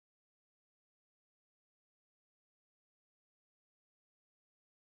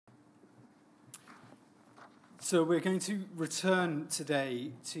So we're going to return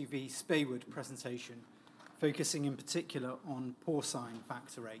today to the Speywood presentation, focusing in particular on porcine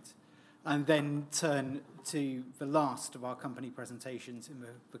factor VIII, and then turn to the last of our company presentations in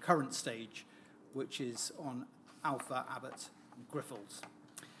the current stage, which is on Alpha, Abbott, and Grifols.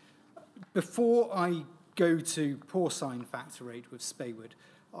 Before I go to porcine factor VIII with Speywood,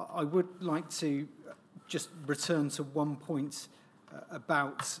 I would like to just return to one point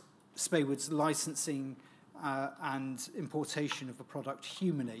about Speywood's licensing and importation of the product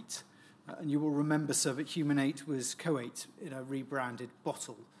Humanate. And you will remember, sir, that Humanate was Coate in a rebranded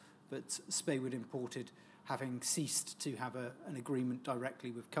bottle that Speywood imported, having ceased to have an agreement directly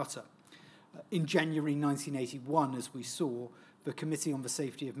with Qatar. In January 1981, as we saw, the Committee on the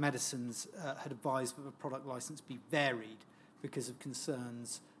Safety of Medicines had advised that the product license be varied because of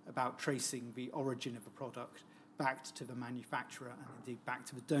concerns about tracing the origin of the product back to the manufacturer and indeed back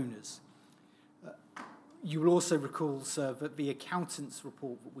to the donors. You will also recall, sir, that the accountant's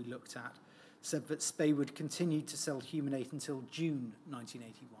report that we looked at said that Speywood continued to sell Humanate until June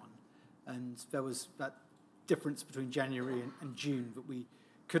 1981, and there was that difference between January and June that we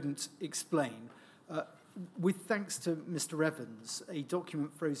couldn't explain. With thanks to Mr. Evans, a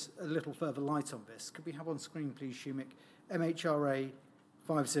document throws a little further light on this. Could we have on screen, please, Shumik, MHRA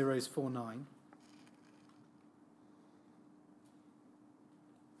 5049.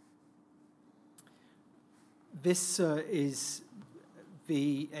 This is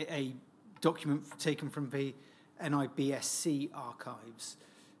a document taken from the NIBSC archives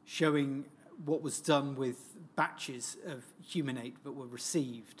showing what was done with batches of Humanate that were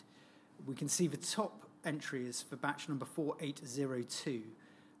received. We can see the top entry is for batch number 4802.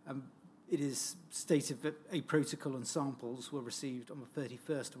 It is stated that a protocol and samples were received on the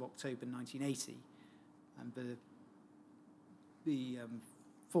 31st of October 1980. And the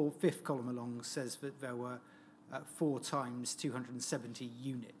fifth column along says that there were 4 times 270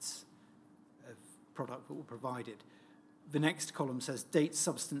 units of product that were provided. The next column says date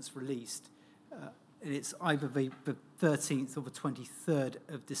substance released, and it's either the 13th or the 23rd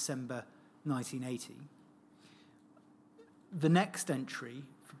of December 1980. The next entry,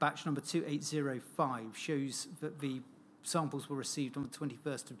 for batch number 2805, shows that the samples were received on the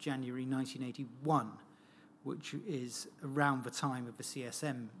 21st of January 1981, which is around the time of the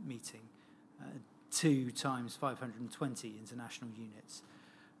CSM meeting. 2 times 520 international units.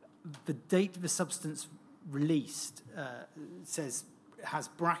 The date of the substance released has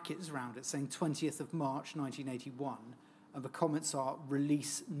brackets around it saying 20th of March 1981, and the comments are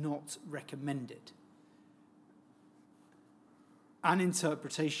release not recommended. An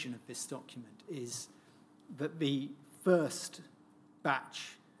interpretation of this document is that the first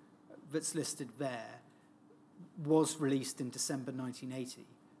batch that's listed there was released in December 1980,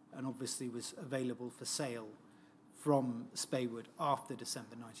 and obviously was available for sale from Speywood after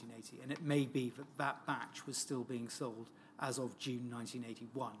December 1980. And it may be that that batch was still being sold as of June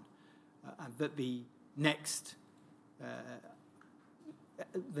 1981, and that the next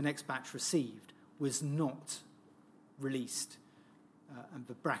batch received was not released, and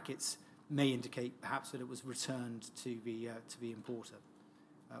the brackets may indicate perhaps that it was returned to the importer.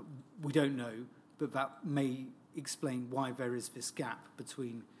 We don't know, but that may explain why there is this gap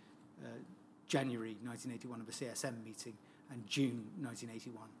between January 1981 of the CSM meeting and June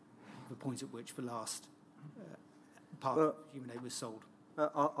 1981, the point at which the last part of Humanate was sold.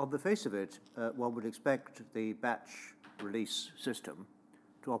 On the face of it, one would expect the batch release system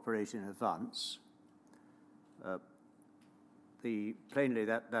to operate in advance. Plainly,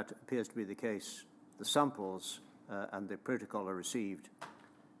 that appears to be the case. The samples and the protocol are received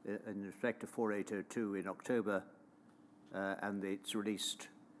in respect to 4802 in October, and it's released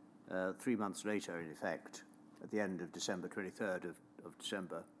 3 months later, in effect, at the end of December, 23rd of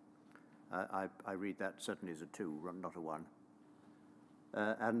December. I read that certainly as a 2, not a 1.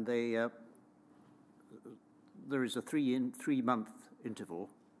 And there is a 3-month interval,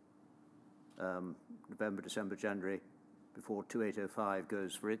 November, December, January, before 2805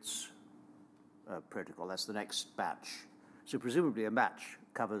 goes for its protocol. That's the next batch. So presumably a batch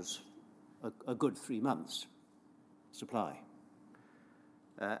covers a good 3 months supply.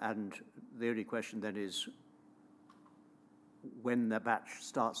 And the only question then is when the batch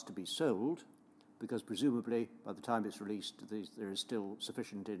starts to be sold, because presumably by the time it's released, there is still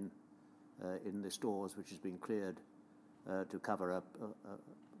sufficient in the stores which has been cleared to cover a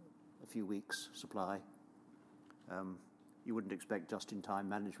few weeks' supply. You wouldn't expect just-in-time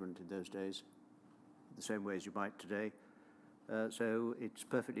management in those days, the same way as you might today. So it's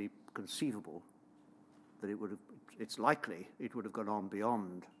perfectly conceivable that it's likely it would have gone on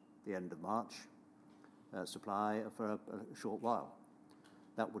beyond the end of March, supply for a short while.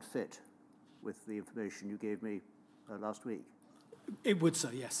 That would fit with the information you gave me last week. It would,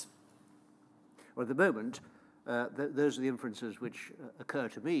 sir, yes. Well, at the moment, those are the inferences which occur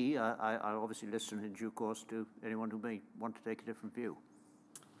to me. I'll obviously listen in due course to anyone who may want to take a different view.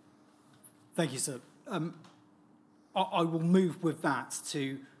 Thank you, sir. I will move with that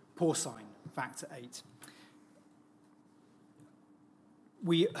to porcine factor 8.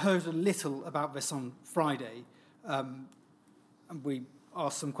 We heard a little about this on Friday, and we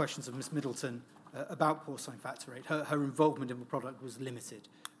asked some questions of Ms. Middleton about porcine factor 8. Her involvement in the product was limited,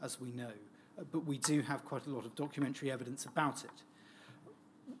 as we know, but we do have quite a lot of documentary evidence about it.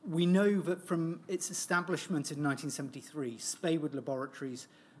 We know that from its establishment in 1973, Speywood Laboratories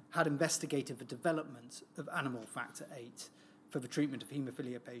had investigated the development of animal factor 8 for the treatment of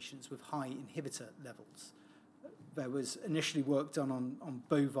haemophilia patients with high inhibitor levels. There was initially work done on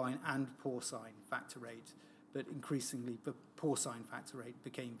bovine and porcine factor 8, but increasingly the porcine factor 8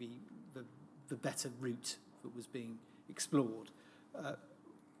 became the better route that was being explored.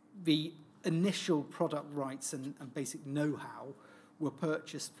 The initial product rights and basic know-how were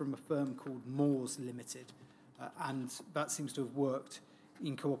purchased from a firm called Moores Limited, and that seems to have worked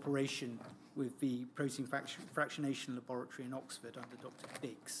in cooperation with the protein fractionation laboratory in Oxford under Dr.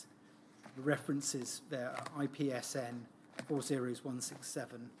 Biggs. The references there are IPSN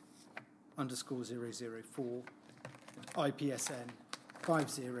 40167_004, IPSN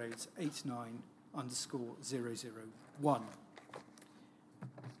 5089_001.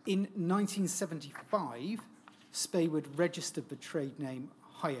 In 1975, Speywood registered the trade name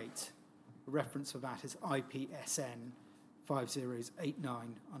Hyate. The reference for that is IPSN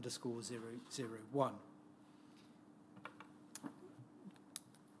 5089_001.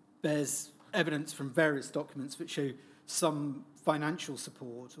 There's evidence from various documents that show some financial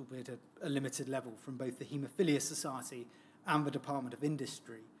support, albeit at a limited level, from both the Haemophilia Society and the Department of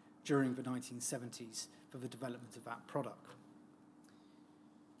Industry during the 1970s for the development of that product.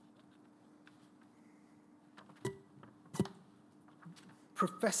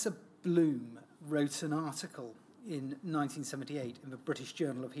 Professor Bloom wrote an article in 1978 in the British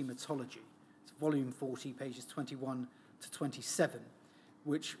Journal of Haematology. It's volume 40, pages 21 to 27,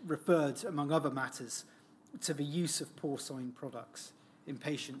 which referred, among other matters, to the use of porcine products in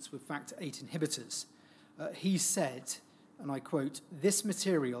patients with factor 8 inhibitors. He said, and I quote, "This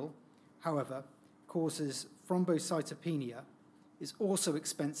material, however, causes thrombocytopenia, is also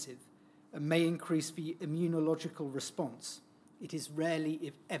expensive, and may increase the immunological response. It is rarely,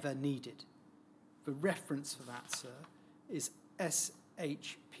 if ever, needed." The reference for that, sir, is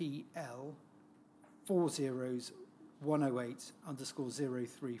SHPL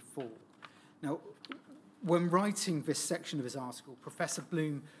 40108_034. Now, when writing this section of his article, Professor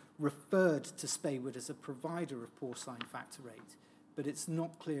Bloom referred to Speywood as a provider of porcine factor 8, but it's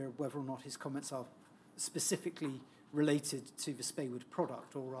not clear whether or not his comments are specifically related to the Speywood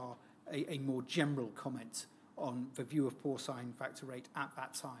product or are a more general comment on the view of porcine factor 8 at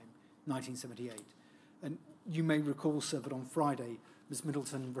that time, 1978. And you may recall, sir, that on Friday, Ms.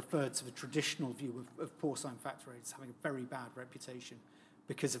 Middleton referred to the traditional view of porcine factor 8 as having a very bad reputation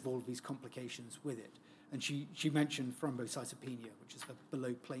because of all of these complications with it. And she mentioned thrombocytopenia, which is the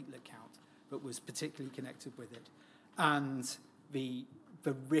below platelet count, that was particularly connected with it, and the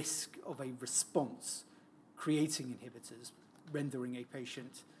risk of a response creating inhibitors, rendering a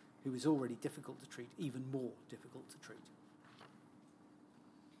patient who is already difficult to treat even more difficult to treat.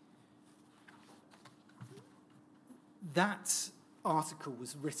 That article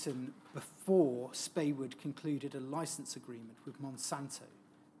was written before Speywood concluded a license agreement with Monsanto.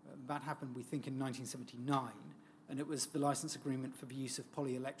 That happened, we think, in 1979, and it was the license agreement for the use of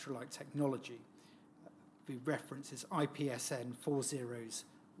polyelectrolyte technology. The reference is IPSN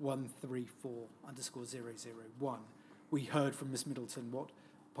 40134_001. We heard from Ms. Middleton what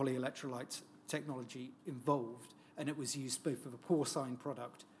polyelectrolyte technology involved, and it was used both for the porcine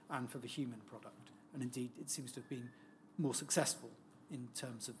product and for the human product. And indeed, it seems to have been more successful in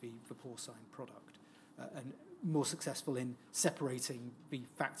terms of the porcine product, and more successful in separating the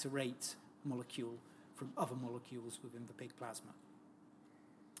factor 8 molecule from other molecules within the pig plasma.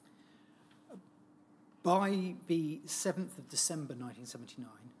 By the 7th of December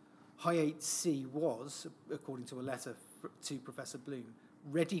 1979, Hy8C was, according to a letter to Professor Bloom,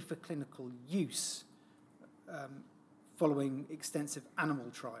 ready for clinical use following extensive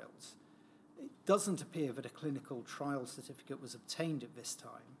animal trials. It doesn't appear that a clinical trial certificate was obtained at this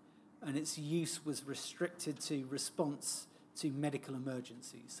time, and its use was restricted to response to medical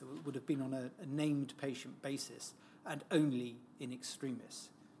emergencies, so it would have been on a named patient basis and only in extremis.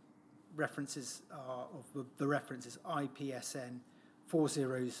 references are, the reference is IPSN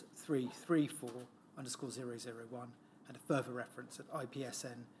 40334_001, and a further reference at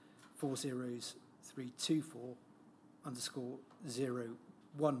IPSN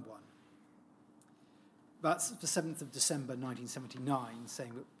 40324_011. That's the 7th of December 1979,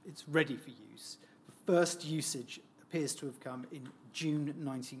 saying that it's ready for use. The first usage appears to have come in June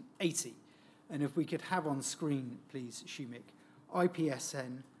 1980. And if we could have on screen, please, Shumik,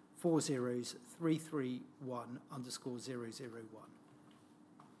 IPSN 40331_001.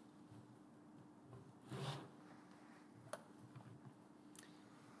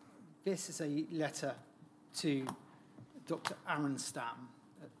 This is a letter to Dr. Aaron Stam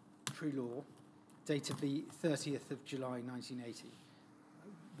at True Law, dated the 30th of July 1980.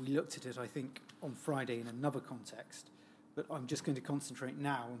 We looked at it, I think, on Friday in another context, but I'm just going to concentrate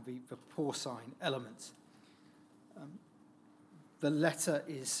now on the porcine element. The letter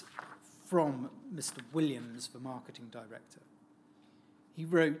is from Mr. Williams, the marketing director. He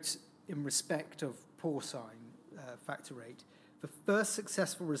wrote, in respect of porcine factor rate, the first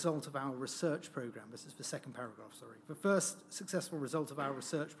successful result of our research program, this is the second paragraph, sorry, the first successful result of our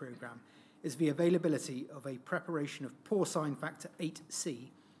research program is the availability of a preparation of porcine factor 8C,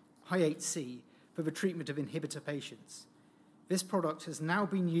 high 8C, for the treatment of inhibitor patients. This product has now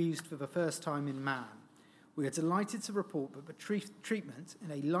been used for the first time in man. We are delighted to report that the treatment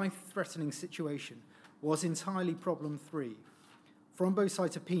in a life-threatening situation was entirely problem-free.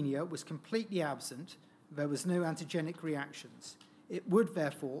 Thrombocytopenia was completely absent. There was no antigenic reactions. It would,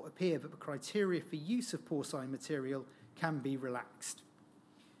 therefore, appear that the criteria for use of porcine material can be relaxed.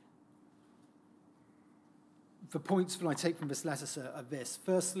 The points that I take from this letter, sir, are this.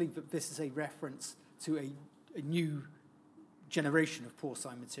 Firstly, that this is a reference to a new generation of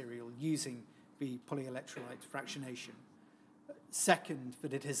porcine material using the polyelectrolyte fractionation. Second,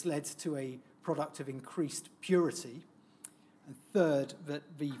 that it has led to a product of increased purity. And third,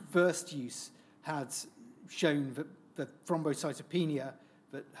 that the first use had shown that the thrombocytopenia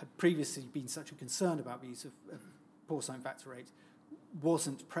that had previously been such a concern about the use of porcine factor VIII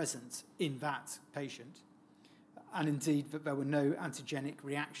wasn't present in that patient, and indeed that there were no antigenic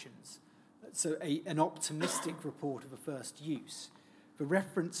reactions. So an optimistic report of the first use. The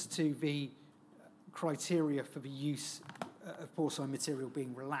reference to the criteria for the use of porcine material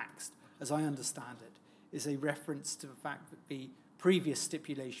being relaxed, as I understand it, is a reference to the fact that the previous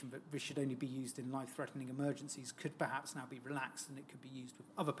stipulation that this should only be used in life-threatening emergencies could perhaps now be relaxed and it could be used with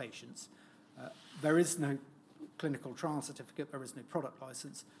other patients. There is no clinical trial certificate, there is no product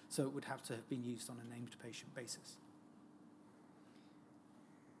license, so it would have to have been used on a named patient basis.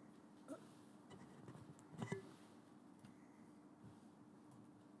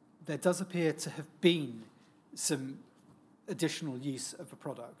 There does appear to have been some additional use of the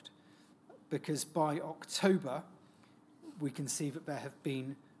product, because by October, we can see that there have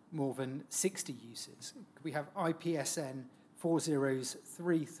been more than 60 uses. We have IPSN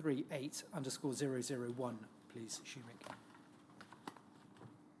 40338_001, please, Shumik.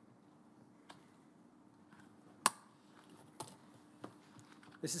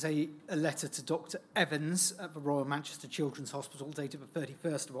 This is a letter to Dr. Evans at the Royal Manchester Children's Hospital, dated the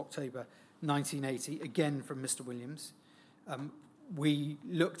 31st of October 1980, again from Mr. Williams. We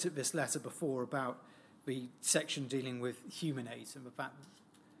looked at this letter before about the section dealing with human aids and the fact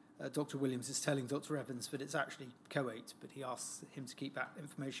that Dr. Williams is telling Dr. Evans that it's actually coate, but he asks him to keep that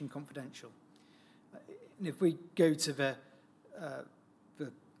information confidential. And if we go to the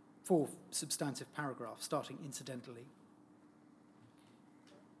fourth substantive paragraph, starting incidentally,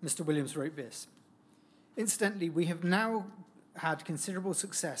 Mr. Williams wrote this. Incidentally, we have now had considerable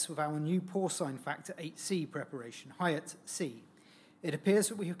success with our new porcine factor 8C preparation, Hyatt C. It appears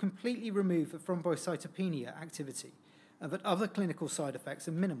that we have completely removed the thrombocytopenia activity and that other clinical side effects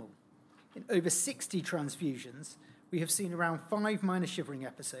are minimal. In over 60 transfusions, we have seen around 5 minor shivering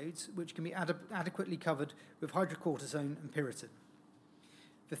episodes, which can be adequately covered with hydrocortisone and Piriton.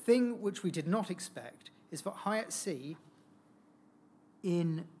 The thing which we did not expect is that Hyatt C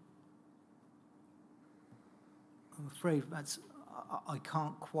I'm afraid I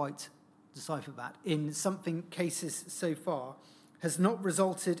can't quite decipher that. In something cases so far, has not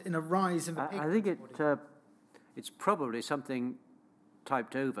resulted in a rise in the pig I think it's probably something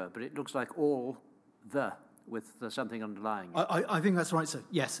typed over, but it looks like all with something underlying. I think that's right, sir.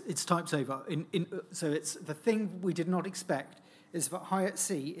 Yes, it's typed over. So it's the thing we did not expect is that Hyatt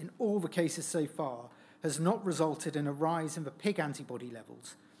C, in all the cases so far, has not resulted in a rise in the pig antibody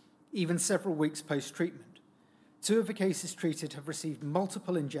levels, even several weeks post-treatment. 2 of the cases treated have received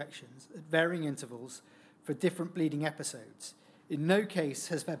multiple injections at varying intervals for different bleeding episodes. In no case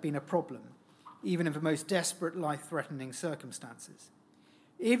has there been a problem, even in the most desperate life-threatening circumstances.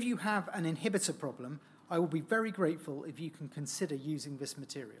 If you have an inhibitor problem, I will be very grateful if you can consider using this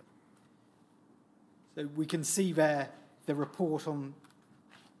material. So we can see there the report on,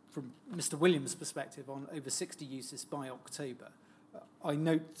 from Mr. Williams' perspective, on over 60 uses by October. I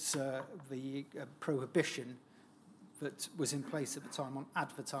note the prohibition that was in place at the time on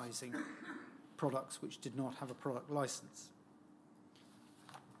advertising products which did not have a product license.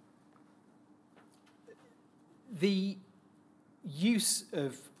 The use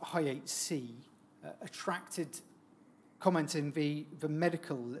of high-8C attracted comment in the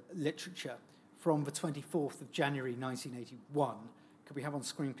medical literature from the 24th of January 1981. Could we have on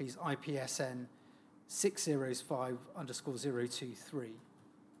screen, please, IPSN 605_023.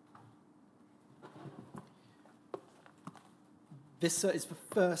 This is the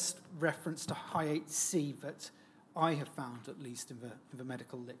first reference to high-8C that I have found, at least in the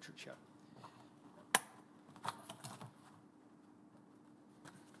medical literature.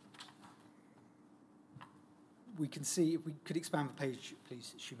 We can see, if we could expand the page,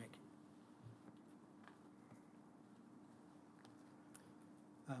 please, Shumik.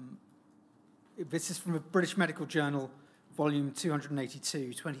 This is from the British Medical Journal, volume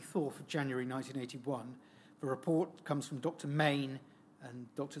 282, 24th of January 1981. The report comes from Dr. Main and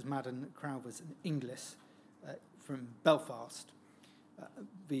Drs. Madden, Crowthers and Inglis from Belfast.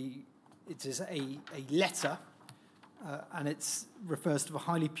 It is a letter, and it refers to the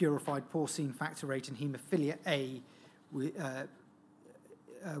highly purified porcine factor VIII in haemophilia A with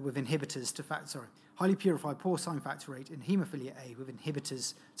inhibitors to highly purified porcine factor VIII in haemophilia A with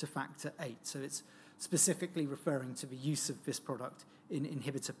inhibitors to factor VIII. So it's specifically referring to the use of this product in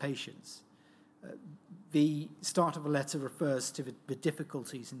inhibitor patients. The start of the letter refers to the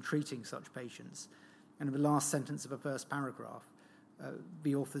difficulties in treating such patients. And in the last sentence of the first paragraph,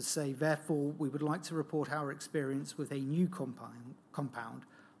 the authors say, therefore, we would like to report our experience with a new compound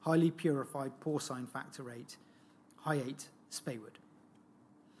highly purified porcine factor VIII, high-8 Speywood.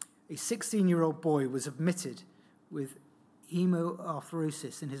 A 16-year-old boy was admitted with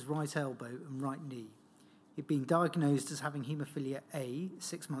hemoarthrosis in his right elbow and right knee. He'd been diagnosed as having haemophilia A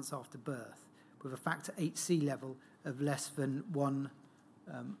 6 months after birth, with a factor 8C level of less than 1.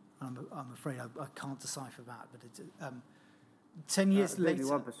 I'm afraid I can't decipher that, but it's 10 years later. Maybe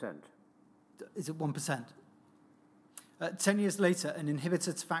 1%. Is it 1%? 10 years later, an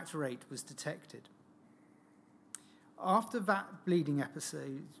inhibitor to factor VIII was detected. After that, bleeding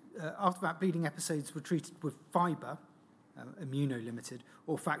episodes were treated with fibre, immunolimited,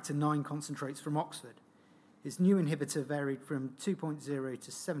 or factor IX concentrates from Oxford. His new inhibitor varied from 2.0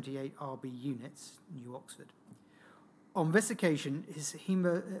 to 78 RB units, New Oxford. On this occasion, his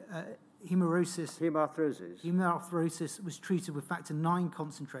hemoarthrosis was treated with factor IX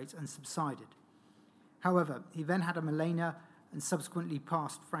concentrates and subsided. However, he then had a melena and subsequently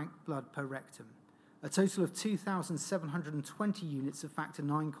passed frank blood per rectum. A total of 2,720 units of factor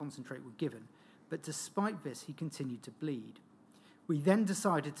IX concentrate were given, but despite this, he continued to bleed. We then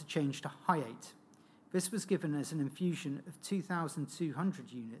decided to change to high-8. This was given as an infusion of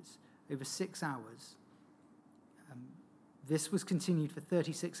 2,200 units over 6 hours. This was continued for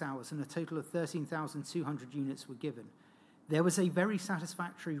 36 hours, and a total of 13,200 units were given. There was a very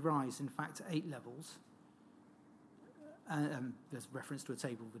satisfactory rise in factor VIII levels. There's reference to a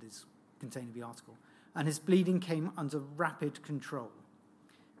table that is contained in the article. And his bleeding came under rapid control.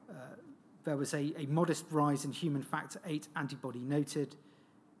 There was a modest rise in human factor VIII antibody noted,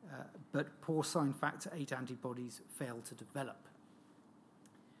 but porcine factor VIII antibodies failed to develop.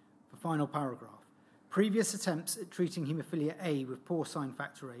 The final paragraph. Previous attempts at treating haemophilia A with porcine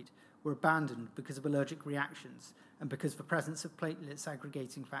factor VIII were abandoned because of allergic reactions and because the presence of platelets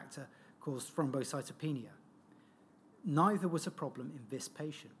aggregating factor caused thrombocytopenia. Neither was a problem in this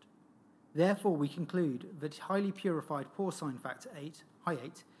patient. Therefore, we conclude that highly purified porcine factor VIII,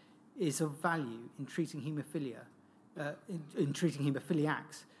 high-8, is of value in treating haemophilia, in treating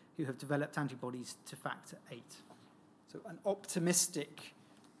haemophiliacs who have developed antibodies to factor VIII. So an optimistic,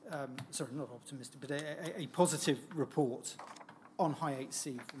 not optimistic, but a positive report on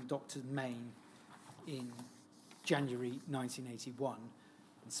high-8C from Dr. Main in January 1981,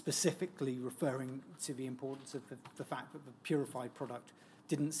 specifically referring to the importance of the fact that the purified product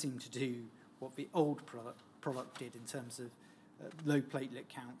didn't seem to do what the old product did in terms of low platelet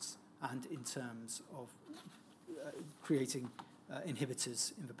counts and in terms of creating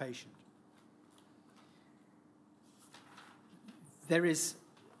inhibitors in the patient. There is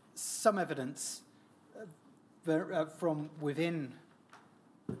some evidence from within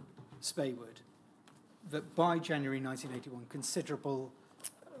Speywood that by January 1981, considerable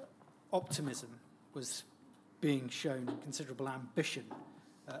optimism was being shown, considerable ambition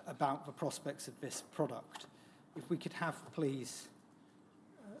about the prospects of this product. If we could have, please,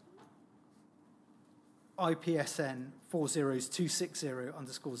 IPSN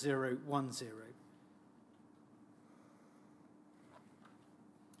 40260_010.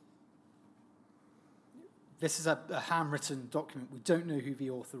 This is a handwritten document. We don't know who the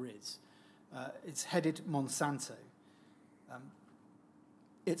author is. It's headed Monsanto.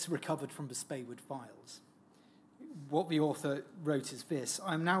 It's recovered from the Speywood files. What the author wrote is this: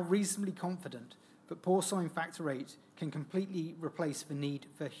 I am now reasonably confident that porcine factor VIII can completely replace the need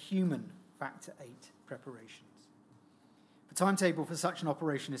for human factor VIII preparations. The timetable for such an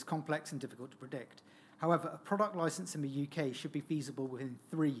operation is complex and difficult to predict. However, a product license in the UK should be feasible within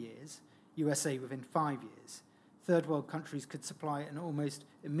 3 years, USA within 5 years. Third world countries could supply an almost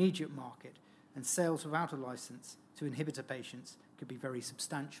immediate market, and sales without a license to inhibitor patients could be very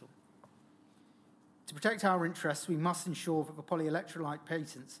substantial. To protect our interests, we must ensure that the polyelectrolyte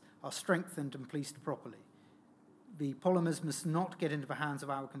patents are strengthened and policed properly. The polymers must not get into the hands of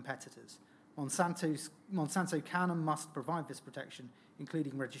our competitors. Monsanto can and must provide this protection,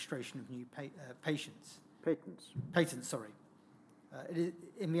 including registration of new patents, sorry.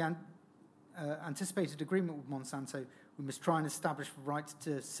 In the anticipated agreement with Monsanto, we must try and establish the right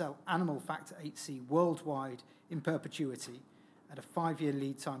to sell animal factor VIII worldwide in perpetuity at a 5-year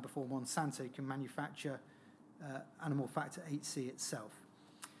lead time before Monsanto can manufacture animal factor VIII itself.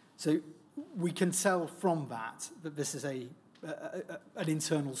 So we can tell from that this is an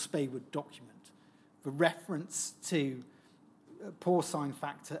internal Speywood document. The reference to porcine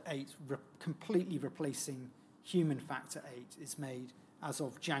factor VIII completely replacing human factor VIII is made as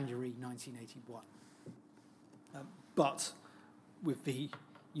of January 1981. But with the,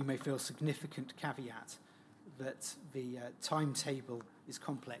 you may feel, significant caveat that the timetable is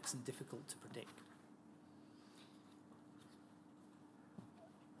complex and difficult to predict.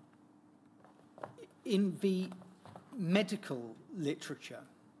 In the medical literature,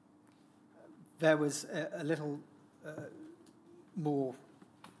 there was a little more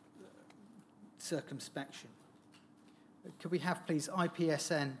circumspection. Could we have, please,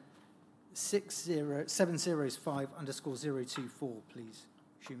 IPSN 705_024, please,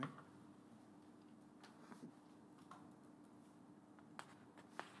 Schumann?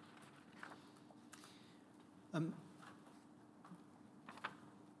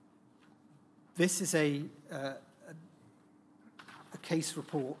 This is a case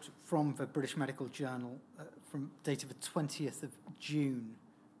report from the British Medical Journal from dated the 20th of June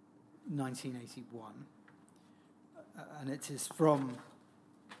 1981. And it is from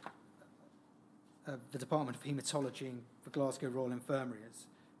the Department of Haematology in the Glasgow Royal Infirmary,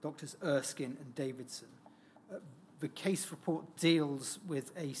 Doctors Erskine and Davidson. The case report deals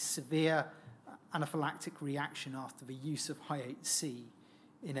with a severe anaphylactic reaction after the use of high-8C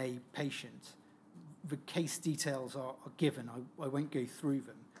in a patient. The case details are given. I won't go through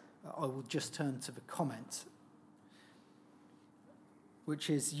them. I will just turn to the comment, which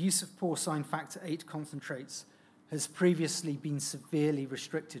is use of porcine factor VIII concentrates has previously been severely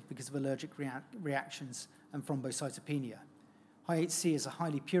restricted because of allergic reactions and thrombocytopenia. High-8C is a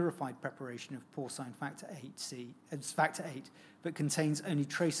highly purified preparation of porcine factor VIII, but contains only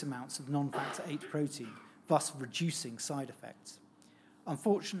trace amounts of non-factor VIII protein, thus reducing side effects.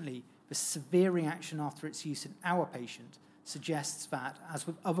 Unfortunately, the severe reaction after its use in our patient suggests that, as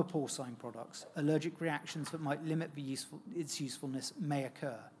with other porcine products, allergic reactions that might limit its usefulness may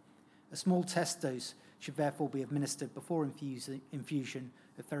occur. A small test dose should therefore be administered before infusion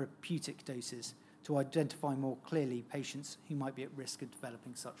of therapeutic doses to identify more clearly patients who might be at risk of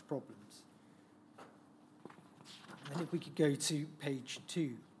developing such problems. And if we could go to page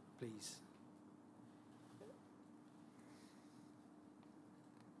 2, please.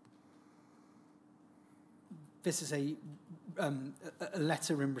 This is a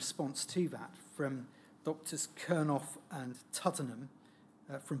letter in response to that from Doctors Kernoff and Tuddenham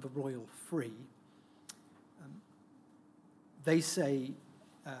from the Royal Free. They say,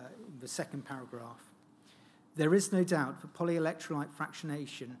 in the second paragraph, there is no doubt that polyelectrolyte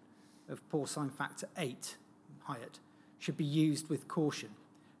fractionation of porcine factor VIII, Hyatt, should be used with caution,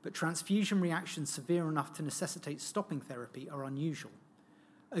 but transfusion reactions severe enough to necessitate stopping therapy are unusual.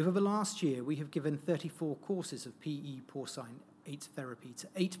 Over the last year, we have given 34 courses of PE porcine VIII therapy to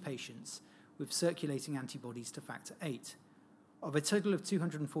 8 patients with circulating antibodies to factor VIII. Of a total of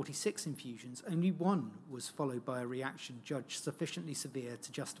 246 infusions, only 1 was followed by a reaction judged sufficiently severe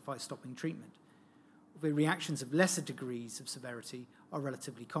to justify stopping treatment. The reactions of lesser degrees of severity are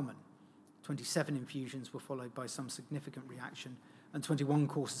relatively common. 27 infusions were followed by some significant reaction, and 21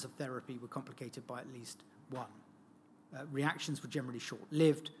 courses of therapy were complicated by at least one. Reactions were generally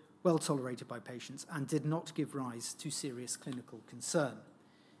short-lived, well tolerated by patients, and did not give rise to serious clinical concern.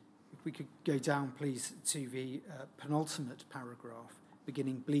 If we could go down, please, to the penultimate paragraph,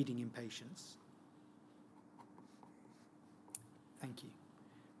 beginning bleeding in patients. Thank you.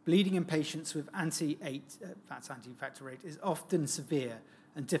 Bleeding in patients with that's anti-factor VIII, is often severe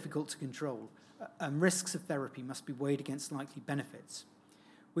and difficult to control, and risks of therapy must be weighed against likely benefits.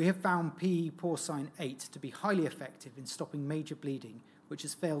 We have found PE porcine 8 to be highly effective in stopping major bleeding, which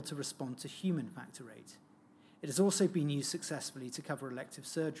has failed to respond to human factor VIII. It has also been used successfully to cover elective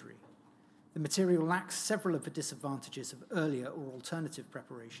surgery. The material lacks several of the disadvantages of earlier or alternative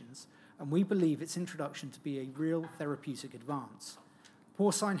preparations, and we believe its introduction to be a real therapeutic advance.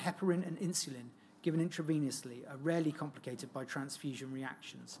 Porcine heparin and insulin, given intravenously, are rarely complicated by transfusion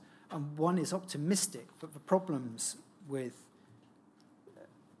reactions, and one is optimistic that the problems with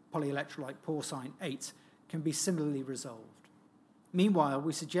polyelectrolyte porcine 8 can be similarly resolved. Meanwhile,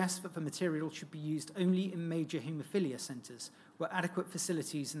 we suggest that the material should be used only in major haemophilia centres where adequate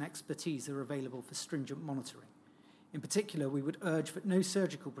facilities and expertise are available for stringent monitoring. In particular, we would urge that no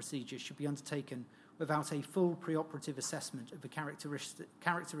surgical procedure should be undertaken without a full preoperative assessment of the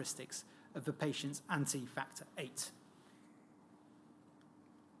characteristics of the patient's anti-factor VIII.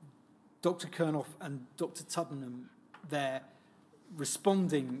 Dr. Kernoff and Dr. Tuddenham there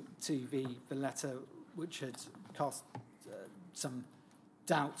responding to the letter which had cast some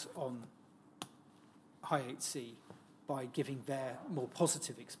doubt on high 8C by giving their more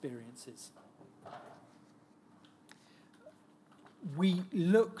positive experiences. We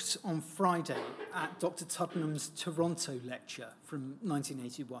looked on Friday at Dr. Tuddenham's Toronto lecture from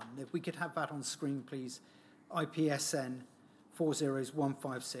 1981. If we could have that on screen, please. IPSN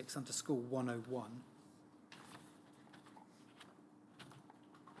 40156_101.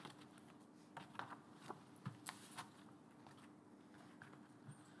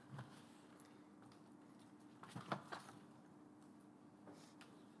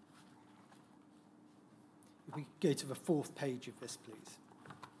 If we go to the fourth page of this, please.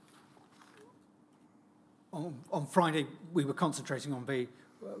 On Friday, we were concentrating on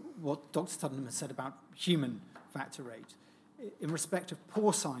what Dr. Tuddenham has said about human factor VIII. In respect of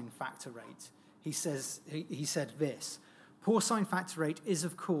porcine factor VIII, he said this: porcine factor VIII is,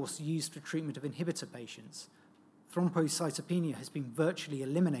 of course, used for treatment of inhibitor patients. Thrombocytopenia has been virtually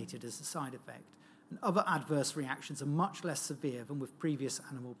eliminated as a side effect, and other adverse reactions are much less severe than with previous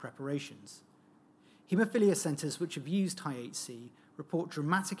animal preparations. Haemophilia centres which have used high 8C report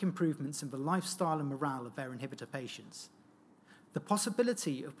dramatic improvements in the lifestyle and morale of their inhibitor patients. The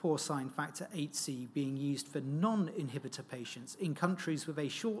possibility of porcine factor 8C being used for non-inhibitor patients in countries with a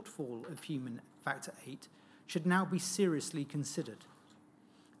shortfall of human factor VIII should now be seriously considered.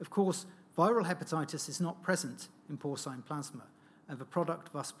 Of course, viral hepatitis is not present in porcine plasma, and the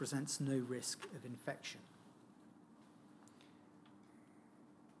product thus presents no risk of infection.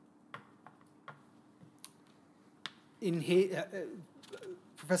 In here,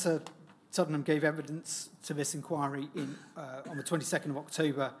 Professor Tuddenham gave evidence to this inquiry on the 22nd of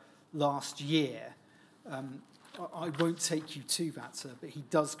October last year. I won't take you to that, sir, but he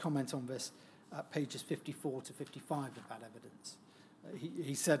does comment on this at pages 54 to 55 of that evidence.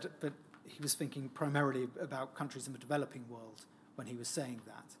 He said that he was thinking primarily about countries in the developing world when he was saying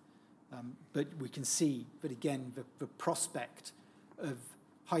that. But we can see that, again, the prospect of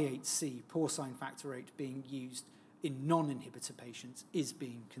high 8C, porcine factor VIII, being used in non-inhibitor patients is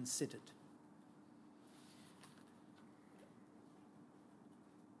being considered.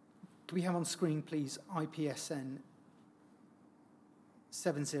 Can we have on screen, please, IPSN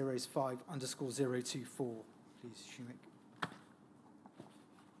 705_024, please, Shumik.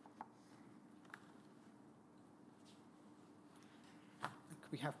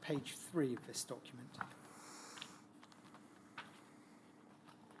 Can we have page 3 of this document?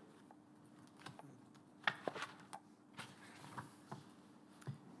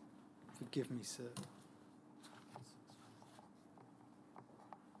 Forgive me, sir.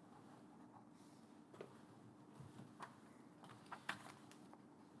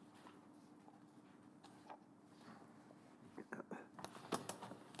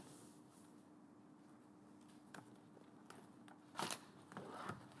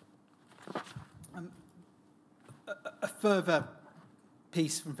 A further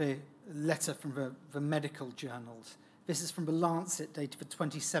piece from the letter from the medical journals. This is from the Lancet, dated the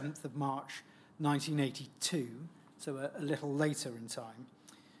 27th of March, 1982, so a little later in time.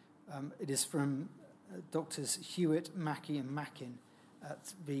 It is from Doctors Hewitt, Mackey, and Mackin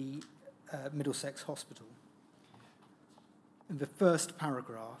at the Middlesex Hospital. In the first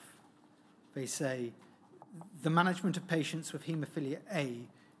paragraph, they say, the management of patients with haemophilia A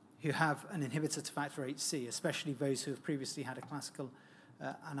who have an inhibitor to factor VIIIC, especially those who have previously had a classical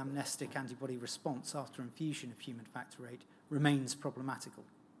anamnestic antibody response after infusion of human factor VIII, remains problematical.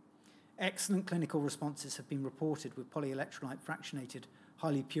 Excellent clinical responses have been reported with polyelectrolyte fractionated,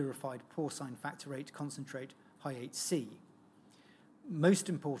 highly purified porcine factor VIII concentrate, high 8C. Most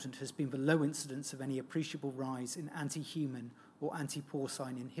important has been the low incidence of any appreciable rise in anti-human or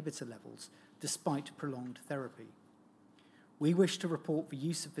anti-porcine inhibitor levels, despite prolonged therapy. We wish to report the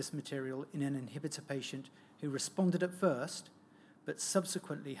use of this material in an inhibitor patient who responded at first, but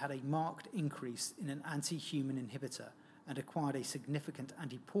subsequently had a marked increase in an anti-human inhibitor and acquired a significant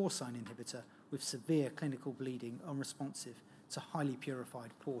anti-porcine inhibitor with severe clinical bleeding unresponsive to highly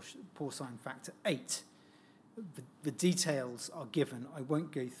purified porcine factor VIII. The details are given. I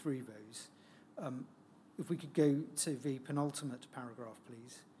won't go through those. If we could go to the penultimate paragraph,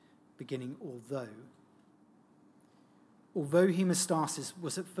 please, beginning although hemostasis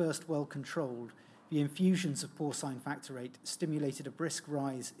was at first well controlled, the infusions of porcine factor VIII stimulated a brisk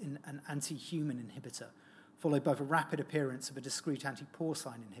rise in an anti-human inhibitor, followed by the rapid appearance of a discrete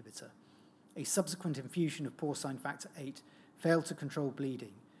anti-porcine inhibitor. A subsequent infusion of porcine factor VIII failed to control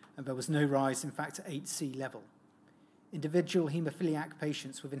bleeding, and there was no rise in factor VIIIC level. Individual haemophiliac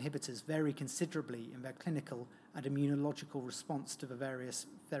patients with inhibitors vary considerably in their clinical and immunological response to the various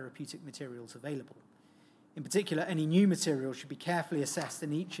therapeutic materials available. In particular, any new material should be carefully assessed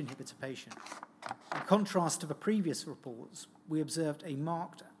in each inhibitor patient. In contrast to the previous reports, we observed a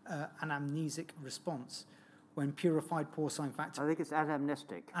marked anamnesic response when purified porcine factor... I think it's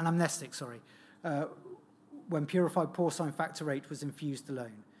anamnestic. Anamnestic, sorry. When purified porcine factor VIII was infused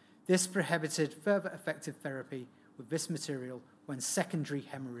alone. This prohibited further effective therapy with this material when secondary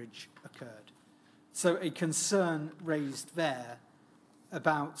hemorrhage occurred. So a concern raised there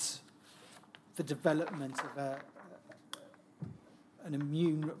about the development of an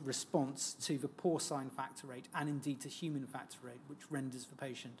immune response to the porcine factor VIII and indeed to human factor VIII, which renders the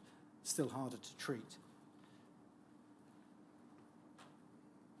patient still harder to treat.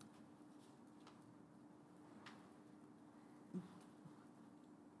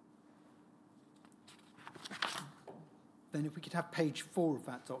 Then if we could have page 4 of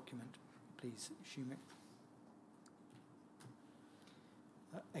that document, please, Shumik.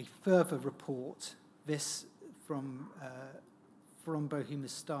 A further report, this from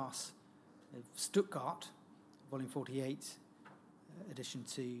Thrombohemostase of Stuttgart, volume 48, edition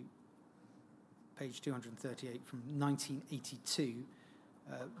 2, page 238 from 1982.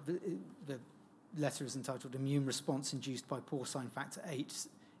 The letter is entitled Immune Response Induced by Porcine Factor VIII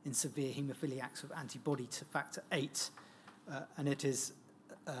in Severe Haemophiliacs with Antibody to Factor VIII. And it is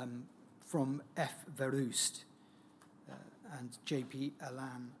from F. Verhoost and J.P.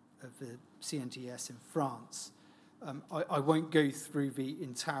 Alain of the CNTS in France. I won't go through the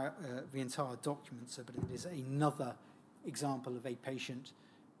entire document, but it is another example of a patient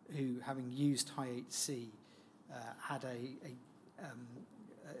who, having used high 8C, had a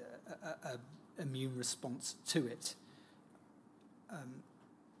immune response to it.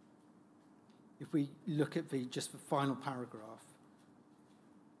 If we look at just the final paragraph,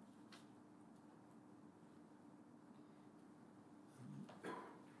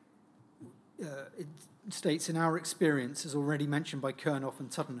 it states, in our experience, as already mentioned by Kernoff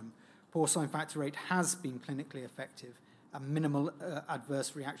and Tuddenham, porcine factor VIII has been clinically effective and minimal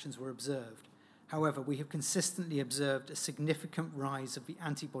adverse reactions were observed. However, we have consistently observed a significant rise of the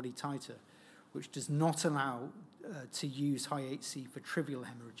antibody titer, which does not allow to use high 8C for trivial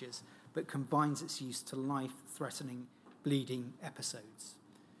hemorrhages, but combines its use to life-threatening bleeding episodes.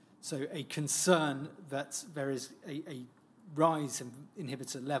 So a concern that there is a rise in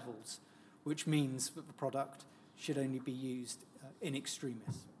inhibitor levels, which means that the product should only be used in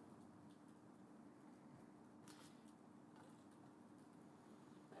extremis.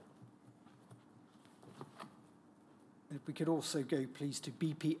 And if we could also go, please, to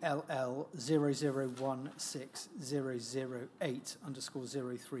BPLL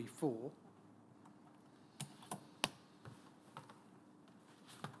 0016008_034.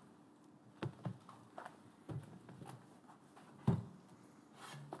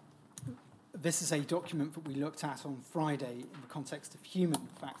 This is a document that we looked at on Friday in the context of human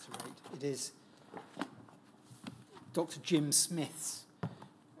factor VIII. It is Dr. Jim Smith's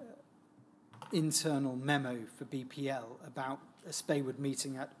internal memo for BPL about a Speywood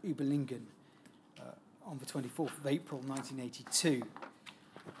meeting at Überlingen on the 24th of April 1982.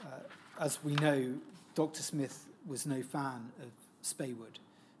 As we know, Dr. Smith was no fan of Speywood.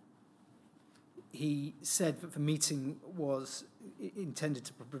 he said that the meeting was intended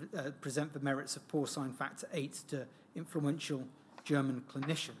to present the merits of porcine factor 8 to influential German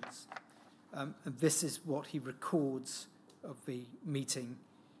clinicians. And this is what he records of the meeting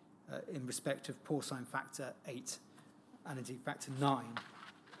in respect of porcine factor 8 and indeed factor 9.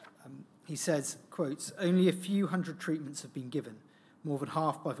 He says, quotes, "Only a few hundred treatments have been given, more than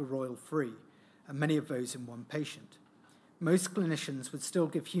half by the Royal Free, and many of those in one patient. Most clinicians would still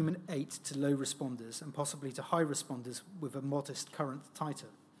give human 8 to low responders and possibly to high responders with a modest current titer.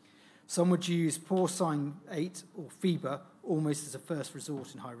 Some would use porcine 8 or fever almost as a first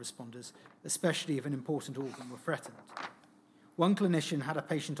resort in high responders, especially if an important organ were threatened. One clinician had a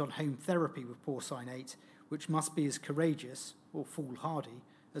patient on home therapy with porcine 8, which must be as courageous or foolhardy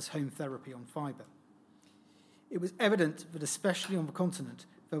as home therapy on fibre. It was evident that especially on the continent,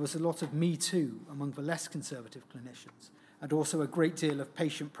 there was a lot of me too among the less conservative clinicians, and also a great deal of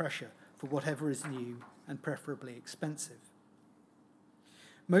patient pressure for whatever is new and preferably expensive.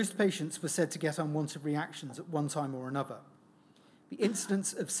 Most patients were said to get unwanted reactions at one time or another. The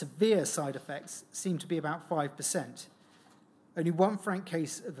incidence of severe side effects seemed to be about 5%. Only one frank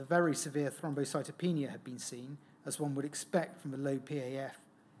case of a very severe thrombocytopenia had been seen, as one would expect from the low PAF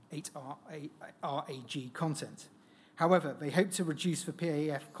 8-RAG content. However, they hoped to reduce the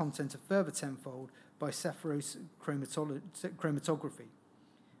PAF content a further tenfold by cephalose chromatography.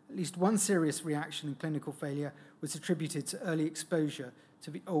 At least one serious reaction and clinical failure was attributed to early exposure to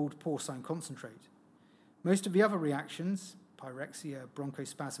the old porcine concentrate. Most of the other reactions, pyrexia,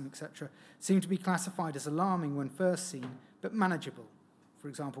 bronchospasm, etc., seemed to be classified as alarming when first seen, but manageable, for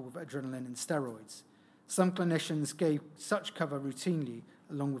example, with adrenaline and steroids. Some clinicians gave such cover routinely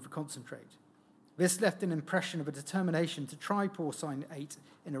along with the concentrate. This left an impression of a determination to try porcine 8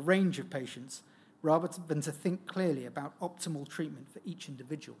 in a range of patients rather than to think clearly about optimal treatment for each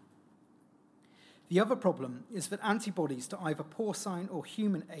individual. The other problem is that antibodies to either porcine or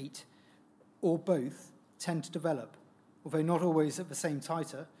human 8, or both, tend to develop, although not always at the same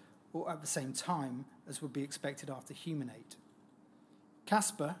titer or at the same time as would be expected after human 8.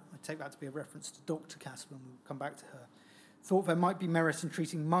 Casper, I take that to be a reference to Dr. Casper, and we'll come back to her, thought there might be merit in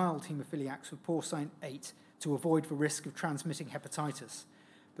treating mild haemophiliacs with porcine 8 to avoid the risk of transmitting hepatitis,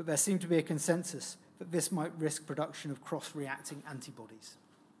 but there seemed to be a consensus that this might risk production of cross-reacting antibodies.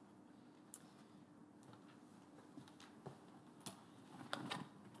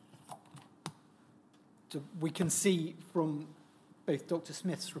 So we can see from both Dr.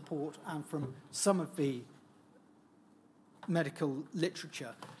 Smith's report and from some of the medical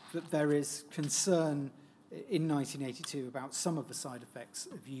literature that there is concern in 1982 about some of the side effects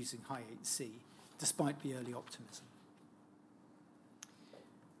of using high 8C, despite the early optimism.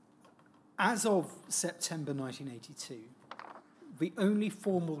 As of September 1982, the only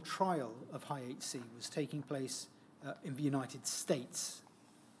formal trial of high 8C was taking place in the United States.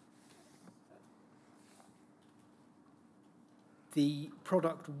 The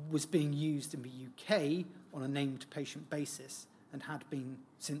product was being used in the UK on a named patient basis and had been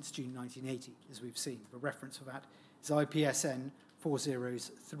since June 1980, as we've seen. The reference for that is IPSN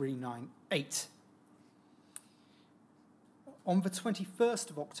 40398. On the 21st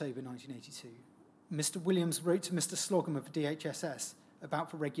of October 1982, Mr. Williams wrote to Mr. Slogham of the DHSS about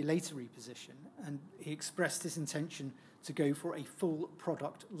the regulatory position, and he expressed his intention to go for a full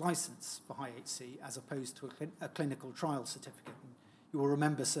product license for high 8C as opposed to a clinical trial certificate. And you will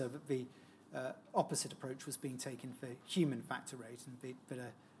remember, sir, that the opposite approach was being taken for human factor rate, and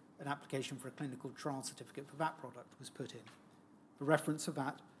that an application for a clinical trial certificate for that product was put in. The reference of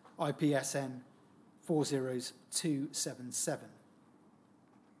that, IPSN 40277.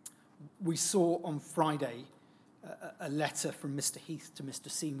 We saw on Friday a letter from Mr. Heath to Mr.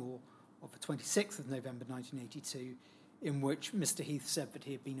 Seymour of the 26th of November 1982, in which Mr. Heath said that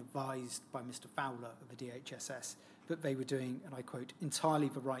he had been advised by Mr. Fowler of the DHSS that they were doing, and I quote, entirely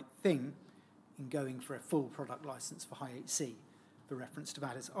the right thing in going for a full product license for high 8C. The reference to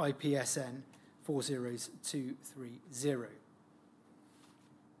that is IPSN 40230.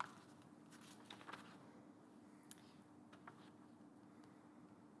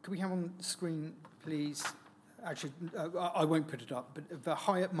 Could we have on the screen, please? Actually, I won't put it up, but the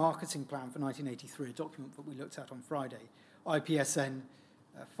Hyatt marketing plan for 1983, a document that we looked at on Friday, IPSN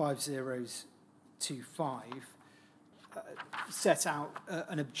 5025, set out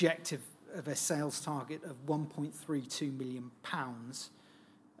an objective of a sales target of £1.32 million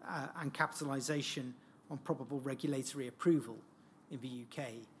and capitalisation on probable regulatory approval in the UK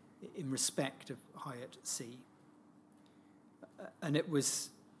in respect of Hyatt C. And it was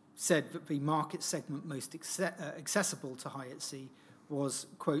said that the market segment most accessible to Hyatt C was,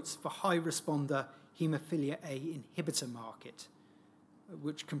 quotes, for high responder haemophilia A inhibitor market,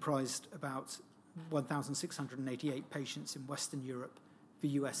 which comprised about 1,688 patients in Western Europe, the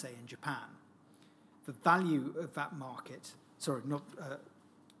USA and Japan. The value of that market,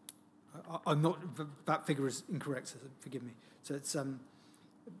 that figure is incorrect, so forgive me. So it's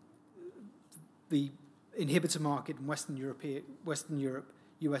the inhibitor market in Western Europe,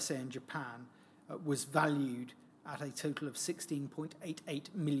 USA and Japan was valued at a total of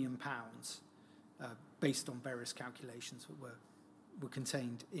 £16.88 million, based on various calculations that were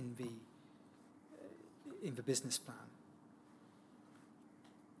contained in the business plan.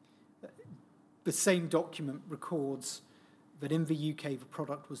 The same document records that in the UK the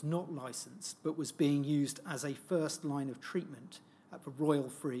product was not licensed but was being used as a first line of treatment at the Royal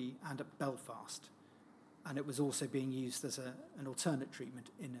Free and at Belfast, and it was also being used as an alternate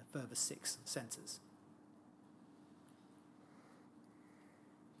treatment in a further 6 centres.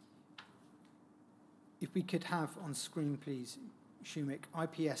 If we could have on screen, please, Shumik,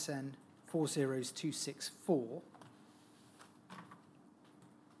 IPSN 40264.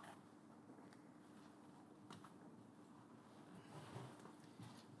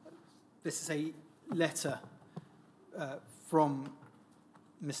 This is a letter from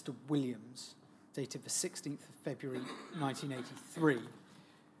Mr. Williams, dated the 16th of February 1983.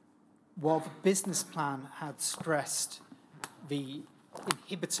 While the business plan had stressed the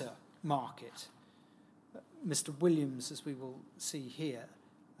inhibitor market, Mr. Williams, as we will see here,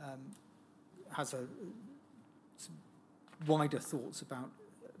 has some wider thoughts about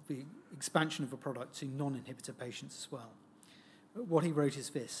the expansion of the product to non-inhibitor patients as well. What he wrote is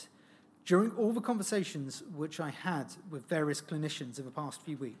this: during all the conversations which I had with various clinicians in the past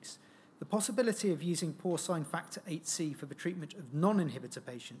few weeks, the possibility of using porcine factor 8C for the treatment of non-inhibitor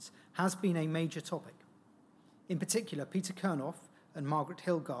patients has been a major topic. In particular, Peter Kernoff and Margaret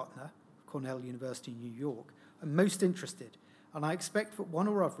Hillgartner, Cornell University in New York, are most interested, and I expect that one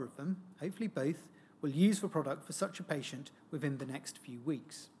or other of them, hopefully both, will use the product for such a patient within the next few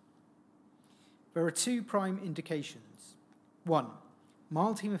weeks. There are 2 prime indications. 1,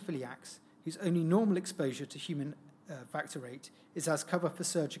 mild haemophiliacs, whose only normal exposure to human factor VIII is as cover for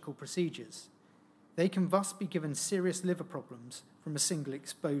surgical procedures. They can thus be given serious liver problems from a single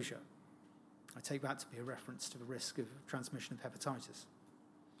exposure. I take that to be a reference to the risk of transmission of hepatitis.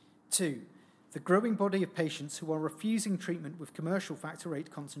 2, the growing body of patients who are refusing treatment with commercial factor VIII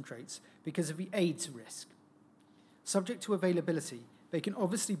concentrates because of the AIDS risk. Subject to availability, they can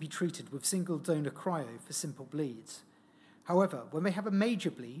obviously be treated with single donor cryo for simple bleeds. However, when they have a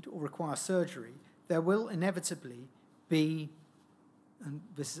major bleed or require surgery, there will inevitably be, and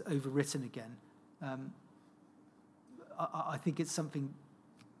this is overwritten again, I think it's something...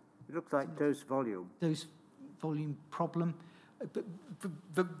 It looks like dose volume. Dose volume problem. But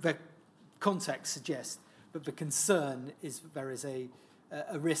the context suggests that the concern is that there is a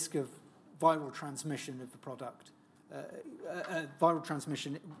risk of viral transmission of the product, viral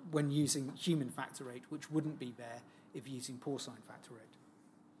transmission when using human factor VIII, which wouldn't be there if using porcine factor VIII.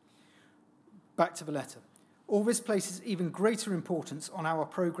 Back to the letter. All this places even greater importance on our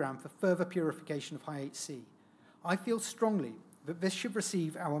programme for further purification of high HC. I feel strongly that this should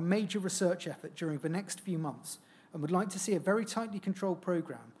receive our major research effort during the next few months, and would like to see a very tightly controlled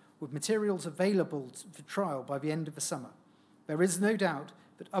programme with materials available for trial by the end of the summer. There is no doubt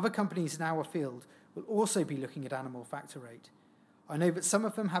that other companies in our field will also be looking at animal factor VIII. I know that some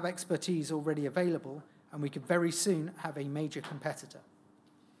of them have expertise already available, and we could very soon have a major competitor.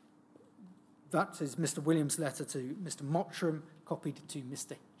 That is Mr. Williams' letter to Mr. Mottram, copied to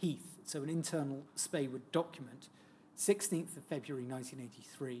Mr. Heath. So an internal Speywood document, 16th of February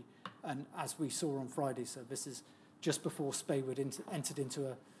 1983. And as we saw on Friday, so this is just before Speywood entered into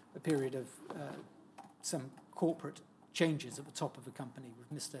a period of some corporate changes at the top of the company, with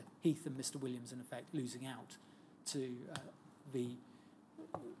Mr. Heath and Mr. Williams, in effect, losing out to the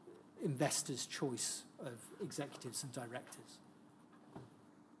investors' choice of executives and directors.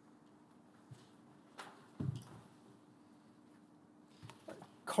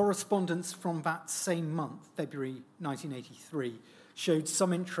 Correspondence from that same month, February 1983, showed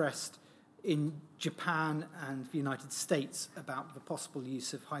some interest in Japan and the United States about the possible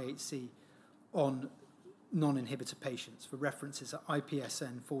use of high HC on non-inhibitor patients, for references at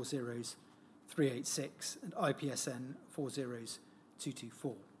IPSN 40386 and IPSN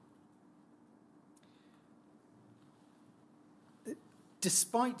 40224.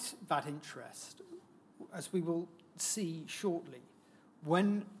 Despite that interest, as we will see shortly,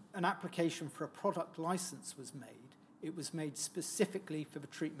 when an application for a product license was made, it was made specifically for the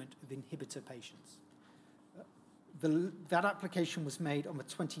treatment of inhibitor patients. That application was made on the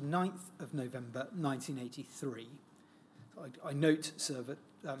 29th of November 1983. I note, sir, that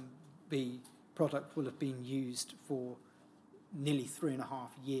the product will have been used for nearly 3.5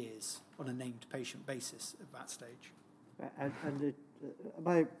 years on a named patient basis at that stage. And am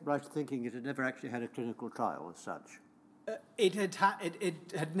I right in thinking it had never actually had a clinical trial as such? It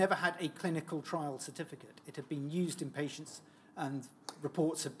had never had a clinical trial certificate. It had been used in patients and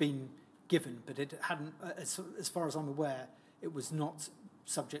reports had been given, but it hadn't, as far as I'm aware, it was not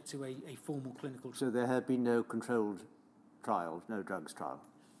subject to a formal clinical trial. So there had been no controlled trial, no drugs trial?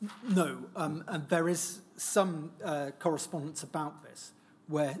 No, and there is some correspondence about this,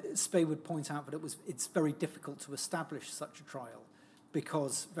 where Spey would point out that it's very difficult to establish such a trial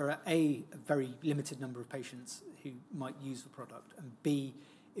because there are a very limited number of patients who might use the product, and B,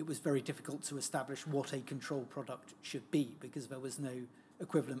 it was very difficult to establish what a control product should be because there was no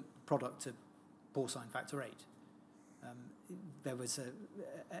equivalent product to porcine factor 8. There was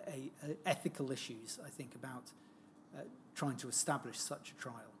ethical issues, I think, about trying to establish such a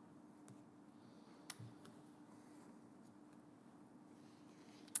trial.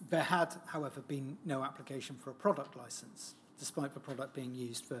 There had, however, been no application for a product license, despite the product being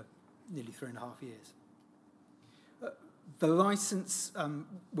used for nearly 3.5 years. The license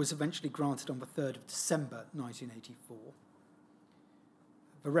was eventually granted on the 3rd of December 1984.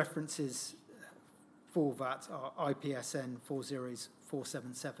 The references for that are IPSN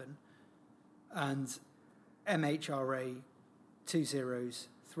 40477 and MHRA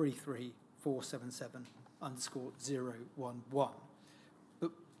 2033477_011.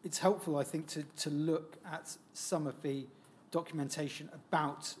 But it's helpful, I think, to look at some of the documentation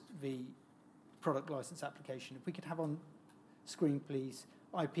about the product license application. If we could have on screen, please,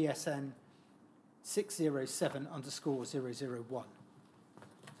 IPSN 607_001.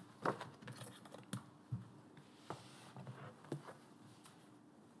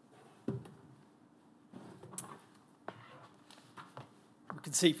 We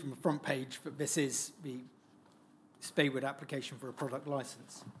can see from the front page that this is the Speywood application for a product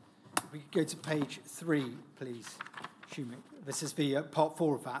license. We could go to page 3, please, Schumich. This is the part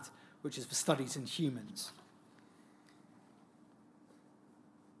 4 of that, which is for studies in humans.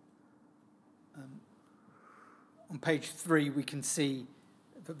 On page 3, we can see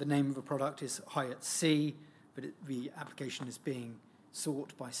that the name of the product is Hyatt-C, but the application is being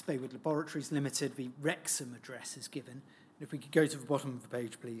sought by Speywood Laboratories Limited. The Wrexham address is given. And if we could go to the bottom of the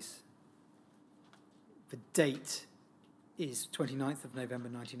page, please. The date is 29th of November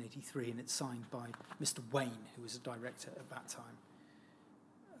 1983, and it's signed by Mr. Wayne, who was a director at that time.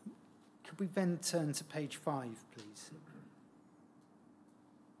 Could we then turn to page 5, please?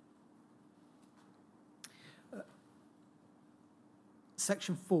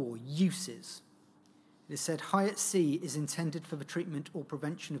 Section 4, uses. It is said, Hyatt-C is intended for the treatment or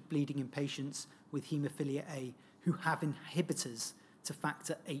prevention of bleeding in patients with haemophilia A who have inhibitors to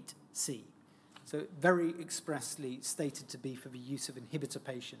factor 8C. So very expressly stated to be for the use of inhibitor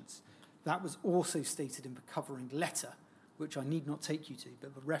patients. That was also stated in the covering letter, which I need not take you to,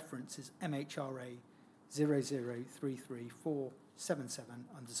 but the reference is MHRA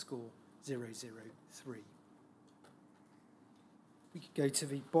 0033477_003. We could go to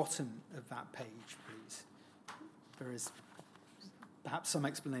the bottom of that page, please. There is perhaps some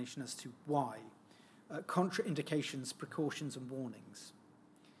explanation as to why. Contraindications, precautions, and warnings.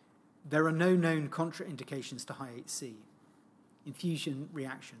 There are no known contraindications to Hyatt-C. Infusion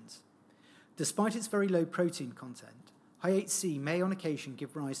reactions. Despite its very low protein content, Hyatt-C may on occasion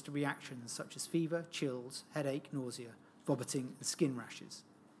give rise to reactions such as fever, chills, headache, nausea, vomiting, and skin rashes.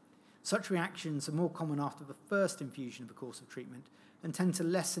 Such reactions are more common after the first infusion of a course of treatment and tend to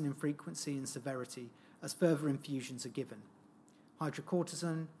lessen in frequency and severity as further infusions are given.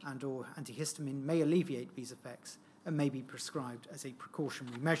 Hydrocortisone and/or antihistamine may alleviate these effects and may be prescribed as a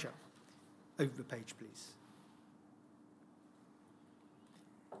precautionary measure. Over the page, please.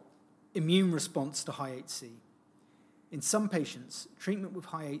 Immune response to Hyatt-C. In some patients, treatment with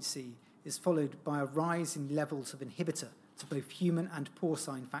Hyatt-C is followed by a rise in levels of inhibitor to both human and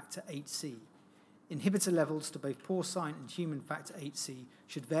porcine factor 8C. Inhibitor levels to both porcine and human factor 8C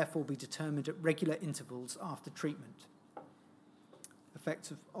should therefore be determined at regular intervals after treatment.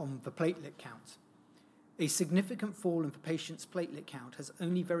 Effects on the platelet count. A significant fall in the patient's platelet count has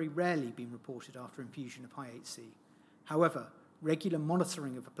only very rarely been reported after infusion of Hyatt-C. However, regular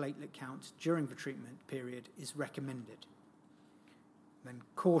monitoring of the platelet count during the treatment period is recommended. Then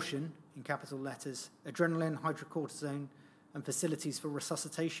caution, in capital letters, adrenaline, hydrocortisone, and facilities for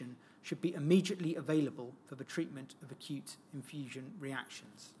resuscitation should be immediately available for the treatment of acute infusion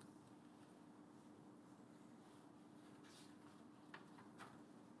reactions.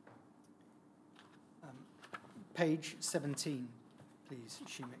 page 17, please,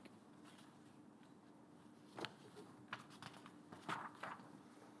 Shumik.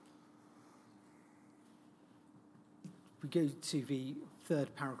 We go to the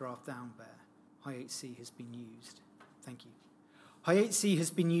third paragraph down there. High-HC has been used. Thank you. High-HC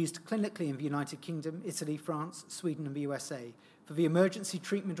has been used clinically in the United Kingdom, Italy, France, Sweden, and the USA for the emergency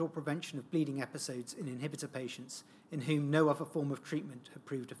treatment or prevention of bleeding episodes in inhibitor patients in whom no other form of treatment had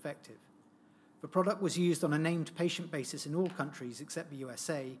proved effective. The product was used on a named patient basis in all countries except the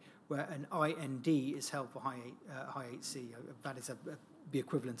USA, where an IND is held for high-HC. That is the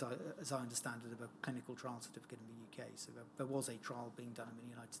equivalent, as I understand it, of a clinical trial certificate in the UK. So there was a trial being done in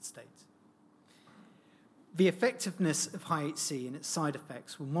the United States. The effectiveness of high-HC and its side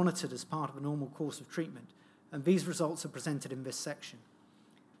effects were monitored as part of a normal course of treatment, and these results are presented in this section.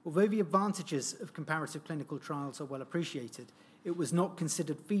 Although the advantages of comparative clinical trials are well appreciated, it was not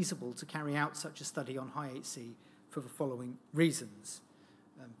considered feasible to carry out such a study on high-HC for the following reasons.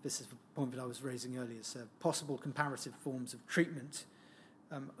 This is the point that I was raising earlier, so possible comparative forms of treatment.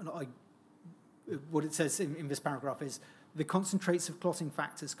 What it says in this paragraph is, the concentrates of clotting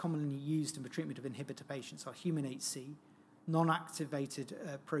factors commonly used in the treatment of inhibitor patients are human HC, non-activated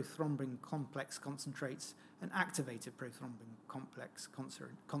prothrombin complex concentrates, and activated prothrombin complex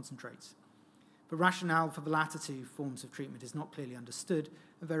concentrates. The rationale for the latter two forms of treatment is not clearly understood,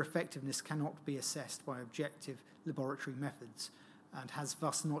 and their effectiveness cannot be assessed by objective laboratory methods, and has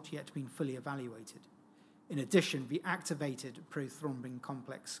thus not yet been fully evaluated. In addition, the activated prothrombin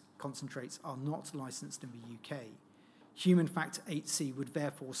complex concentrates are not licensed in the UK. Human factor HC would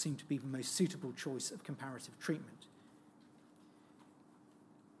therefore seem to be the most suitable choice of comparative treatment.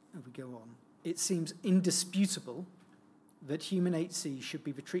 And we go on. It seems indisputable that human HC should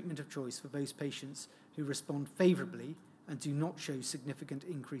be the treatment of choice for those patients who respond favourably and do not show significant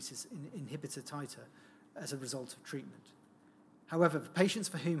increases in inhibitor titer as a result of treatment. However, the patients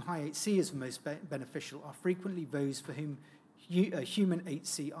for whom high HC is the most beneficial are frequently those for whom human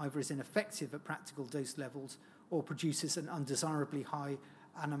HC either is ineffective at practical dose levels or produces an undesirably high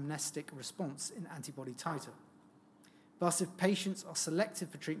anamnestic response in antibody titer. Thus, if patients are selected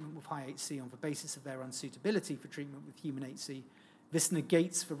for treatment with high HC on the basis of their unsuitability for treatment with human HC, this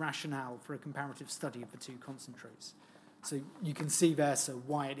negates the rationale for a comparative study of the two concentrates. So you can see there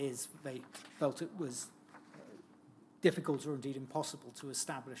why it is they felt it was difficult or indeed impossible to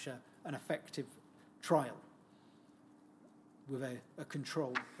establish an effective trial with a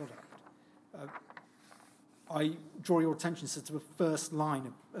controlled product. I draw your attention to the first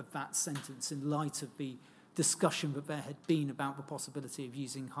line of that sentence in light of the discussion that there had been about the possibility of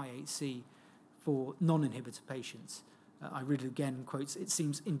using high HC for non-inhibitor patients. I read it again, quotes, "It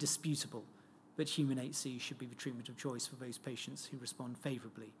seems indisputable that human HC should be the treatment of choice for those patients who respond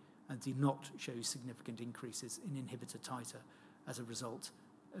favourably and do not show significant increases in inhibitor titer as a result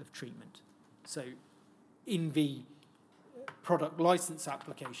of treatment." So in the product license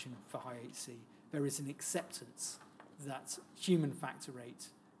application for high HC, there is an acceptance that human factor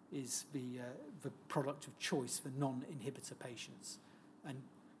VIII is the product of choice for non-inhibitor patients. And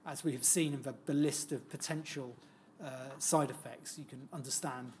as we have seen in the list of potential side effects, you can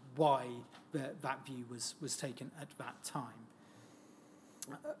understand why that view was taken at that time.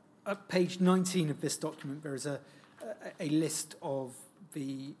 At page 19 of this document, there is a list of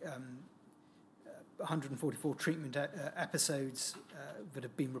the 144 treatment episodes that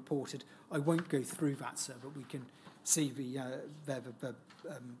have been reported. I won't go through that, sir, but we can see the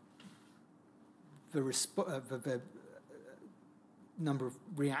number of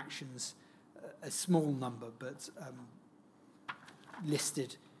reactions, a small number, but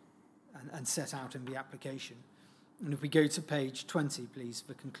listed and set out in the application. And if we go to page 20, please,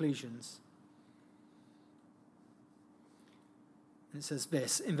 for conclusions. And it says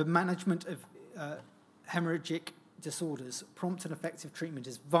this: in the management of hemorrhagic disorders, prompt and effective treatment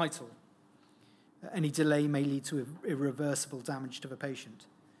is vital. Any delay may lead to irreversible damage to the patient.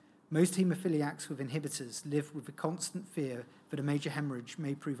 Most haemophiliacs with inhibitors live with the constant fear that a major hemorrhage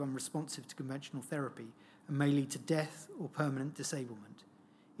may prove unresponsive to conventional therapy and may lead to death or permanent disablement.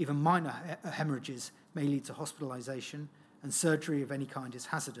 Even minor hemorrhages may lead to hospitalization, and surgery of any kind is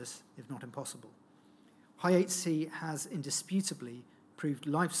hazardous, if not impossible. High HC has indisputably proved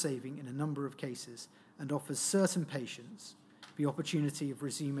life-saving in a number of cases and offers certain patients the opportunity of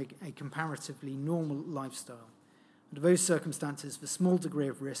resuming a comparatively normal lifestyle. Under those circumstances, the small degree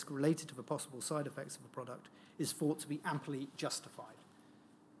of risk related to the possible side effects of the product is thought to be amply justified.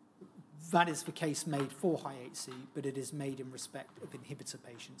 That is the case made for high HC, but it is made in respect of inhibitor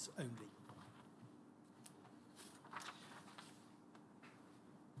patients only.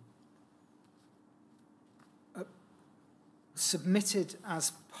 submitted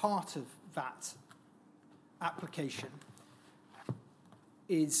as part of that application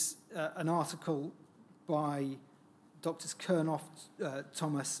is an article by Drs. Kernoff,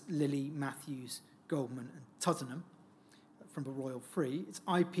 Thomas, Lilly, Matthews, Goldman, and Tuddenham from the Royal Free. It's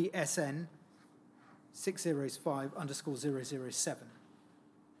IPSN 605_007.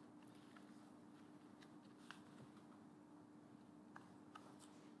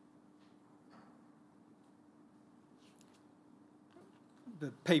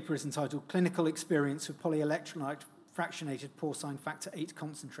 The paper is entitled Clinical Experience with Polyelectrolyte Fractionated Porcine Factor VIII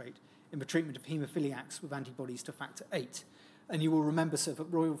Concentrate in the Treatment of Haemophiliacs with Antibodies to Factor VIII. And you will remember, sir, that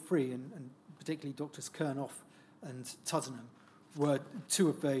Royal Free, and particularly Drs. Kernoff and Tuddenham, were two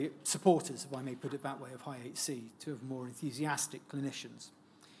of the supporters, if I may put it that way, of high HC, two of the more enthusiastic clinicians.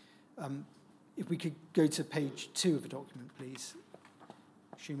 If we could go to page 2 of the document, please,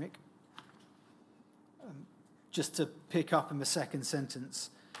 Shumik. Just to pick up in the second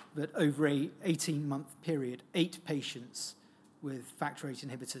sentence, that over a 18-month period, 8 patients with factor VIII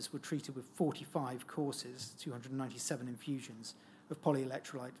inhibitors were treated with 45 courses, 297 infusions of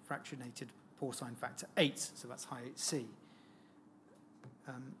polyelectrolyte fractionated porcine factor VIII, so that's high HC.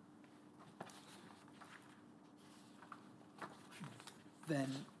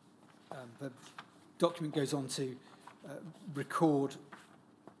 Then the document goes on to record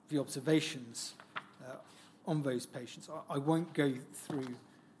the observations on those patients. I won't go through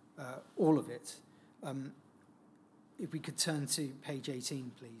all of it. If we could turn to page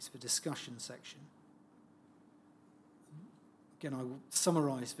 18, please, the discussion section. Again, I will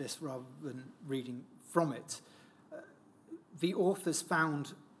summarize this rather than reading from it. The authors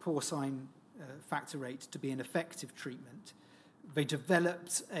found porcine factor VIII to be an effective treatment. They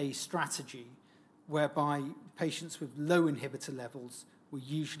developed a strategy whereby patients with low inhibitor levels were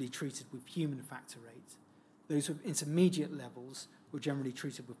usually treated with human factor VIII. Those with intermediate levels were generally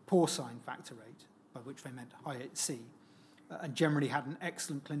treated with porcine factor VIII, by which they meant high HC, and generally had an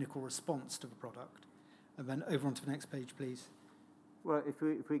excellent clinical response to the product. And then over onto the next page, please. Well, if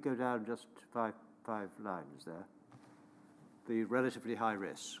we go down just five lines there, the relatively high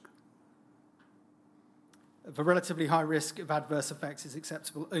risk. The relatively high risk of adverse effects is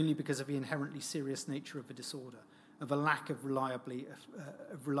acceptable only because of the inherently serious nature of the disorder, of a lack of reliably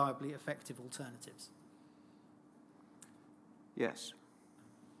effective alternatives. Yes.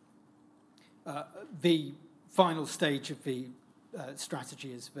 The final stage of the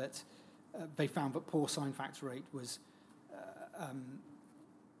strategy is that they found that porcine factor VIII was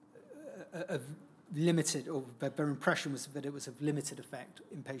limited, or their impression was that it was of limited effect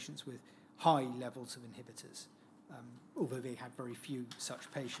in patients with high levels of inhibitors, although they had very few such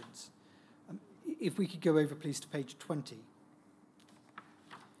patients. If we could go over, please, to page 20.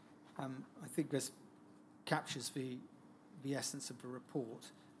 I think this captures the essence of the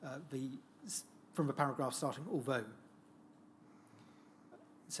report, from the paragraph starting, although.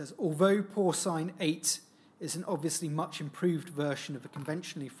 It says, although porcine VIII is an obviously much improved version of a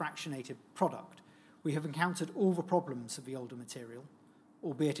conventionally fractionated product, we have encountered all the problems of the older material,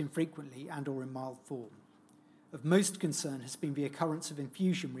 albeit infrequently and or in mild form. Of most concern has been the occurrence of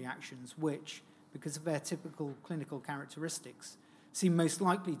infusion reactions which, because of their typical clinical characteristics, seem most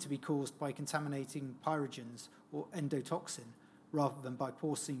likely to be caused by contaminating pyrogens or endotoxin rather than by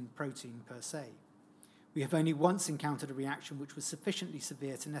porcine protein per se. We have only once encountered a reaction which was sufficiently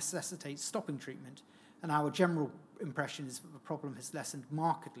severe to necessitate stopping treatment, and our general impression is that the problem has lessened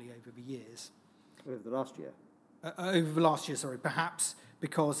markedly over the years. Over the last year? Over the last year, sorry, perhaps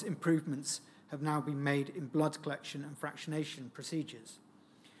because improvements have now been made in blood collection and fractionation procedures.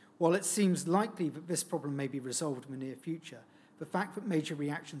 While it seems likely that this problem may be resolved in the near future, the fact that major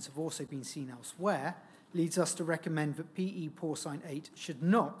reactions have also been seen elsewhere leads us to recommend that PE porcine VIII should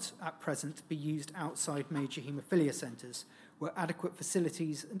not, at present, be used outside major haemophilia centres where adequate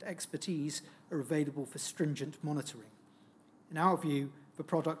facilities and expertise are available for stringent monitoring. In our view, the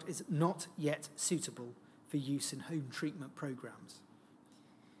product is not yet suitable for use in home treatment programmes.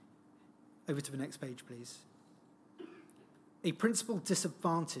 Over to the next page, please. A principal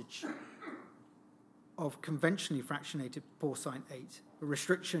disadvantage of conventionally fractionated porcine VIII, a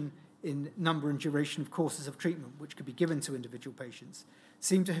restriction in number and duration of courses of treatment which could be given to individual patients,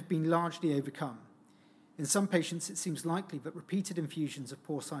 seem to have been largely overcome. In some patients, it seems likely that repeated infusions of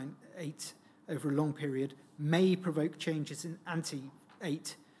porcine VIII over a long period may provoke changes in anti-VIII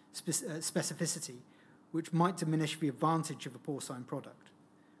specificity, which might diminish the advantage of a porcine product.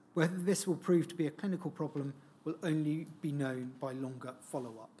 Whether this will prove to be a clinical problem will only be known by longer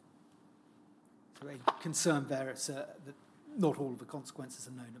follow-up. So a concern there is that not all of the consequences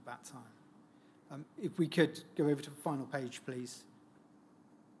are known at that time. If we could go over to the final page, please.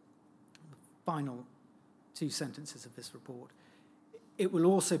 The final 2 sentences of this report. It will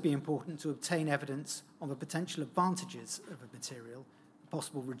also be important to obtain evidence on the potential advantages of a material, the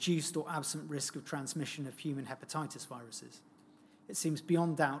possible reduced or absent risk of transmission of human hepatitis viruses. It seems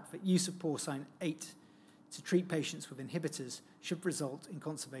beyond doubt that use of porcine 8 to treat patients with inhibitors should result in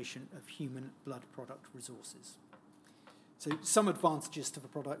conservation of human blood product resources. So some advantages to the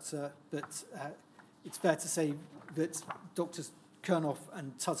products are that it's fair to say that Drs. Kernoff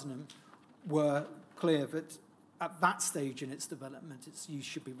and Tuddenham were clear that at that stage in its development, its use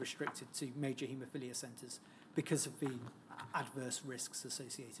should be restricted to major haemophilia centres because of the adverse risks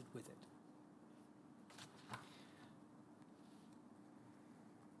associated with it.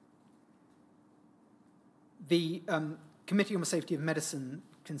 The Committee on the Safety of Medicine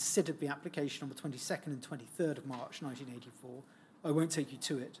considered the application on the 22nd and 23rd of March 1984. I won't take you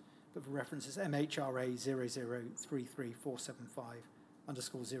to it, but the reference is MHRA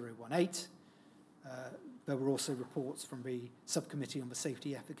 0033475_018. There were also reports from the Subcommittee on the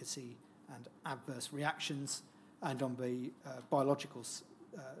Safety, Efficacy and Adverse Reactions and on the Biologicals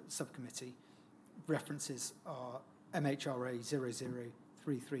Subcommittee. References are MHRA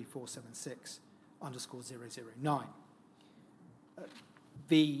 0033476_009.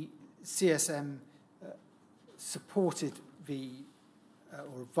 The CSM supported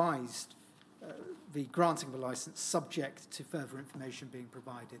or advised the granting of a license subject to further information being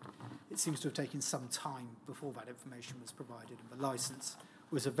provided. It seems to have taken some time before that information was provided, and the license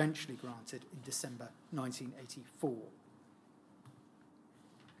was eventually granted in December 1984.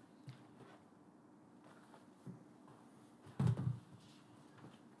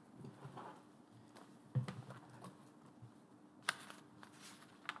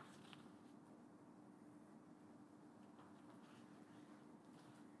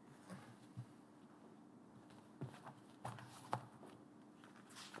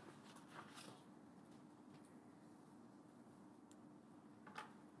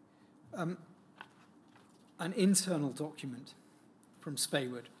 An internal document from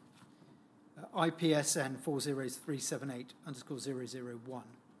Speywood, IPSN 40378_001.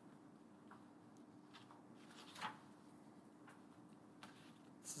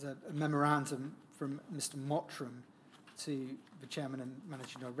 This is a memorandum from Mr. Mottram to the Chairman and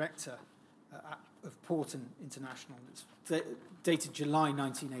Managing Director of Porton International. It's dated July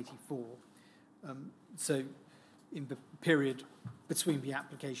 1984. So in the period between the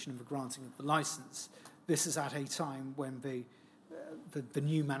application and the granting of the license, this is at a time when the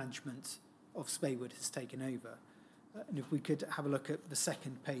new management of Speywood has taken over. And if we could have a look at the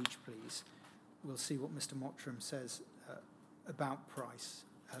second page, please, we'll see what Mr. Mottram says about price,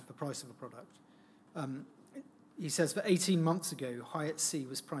 the price of the product. He says that 18 months ago, Hyatt C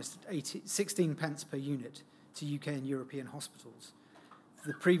was priced at 16 pence per unit to UK and European hospitals.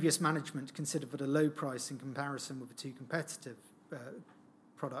 The previous management considered that a low price in comparison with the 2 competitive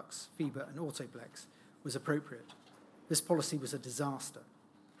products, FIBA and Autoplex, was appropriate. This policy was a disaster.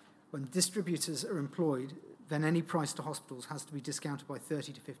 When distributors are employed, then any price to hospitals has to be discounted by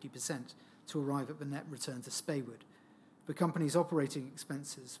 30 to 50% to arrive at the net return to Speywood. The company's operating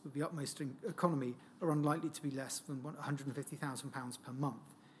expenses with the utmost economy are unlikely to be less than £150,000 per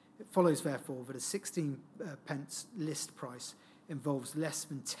month. It follows, therefore, that a 16 pence list price involves less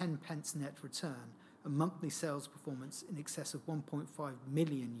than 10 pence net return. A monthly sales performance in excess of 1.5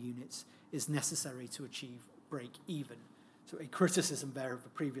 million units is necessary to achieve break even. So a criticism there of the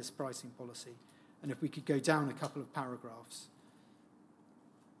previous pricing policy. And if we could go down a couple of paragraphs.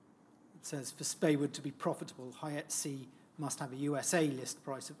 It says, for Speywood to be profitable, Hyatt C must have a USA list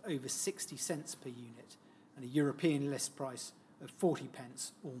price of over 60 cents per unit and a European list price of 40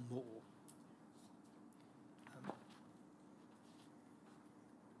 pence or more.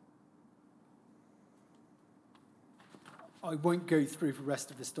 I won't go through the rest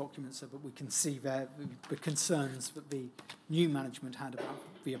of this document so that we can see there the concerns that the new management had about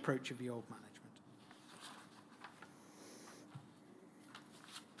the approach of the old management.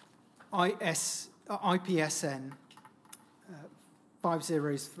 IPSN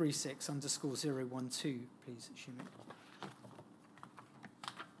 5036_012, please, Shumik.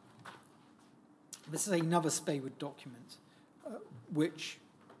 This is another Speywood document which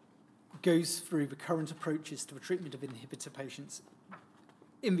goes through the current approaches to the treatment of inhibitor patients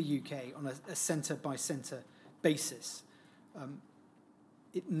in the UK on a centre-by-centre basis.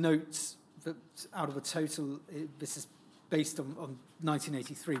 It notes that out of a total, this is based on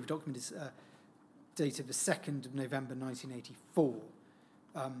 1983, the document is dated the 2nd of November 1984.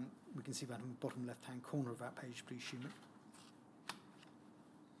 We can see that on the bottom left-hand corner of that page, please, Shumik.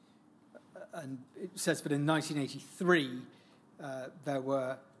 And it says that in 1983, there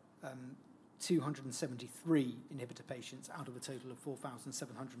were 273 inhibitor patients out of a total of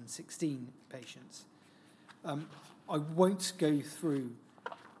 4,716 patients. I won't go through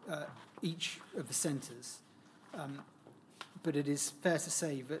each of the centres, but it is fair to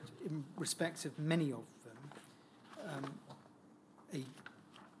say that in respect of many of them, a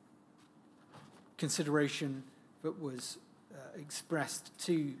consideration that was expressed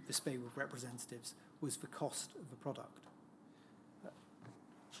to the Speywood representatives was the cost of the product.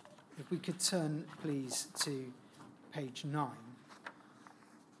 If we could turn, please, to page 9,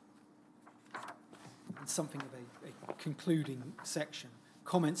 and something of a concluding section,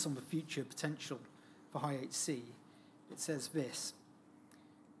 comments on the future potential for high HC. It says this: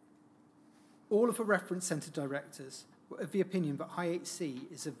 all of the reference centre directors were of the opinion that high HC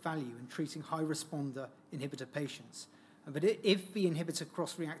is of value in treating high responder inhibitor patients, and that if the inhibitor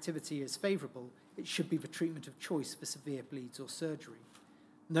cross-reactivity is favourable, it should be the treatment of choice for severe bleeds or surgery.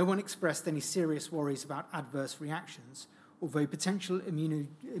 No one expressed any serious worries about adverse reactions, although potential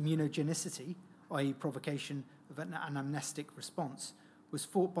immunogenicity, i.e. provocation of an anamnestic response, was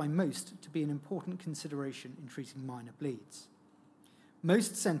thought by most to be an important consideration in treating minor bleeds.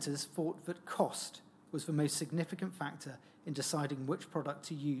 Most centres thought that cost was the most significant factor in deciding which product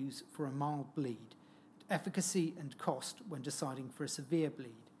to use for a mild bleed, efficacy and cost when deciding for a severe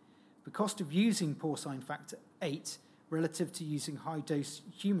bleed. The cost of using porcine factor 8 relative to using high-dose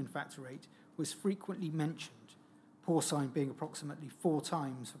human factor 8 was frequently mentioned, porcine being approximately 4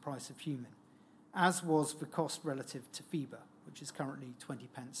 times the price of human, as was the cost relative to FIBA, which is currently 20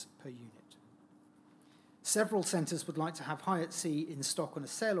 pence per unit. Several centres would like to have high at sea in stock on a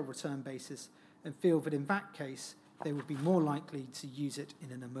sale or return basis and feel that in that case they would be more likely to use it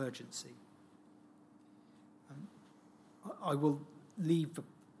in an emergency. I will leave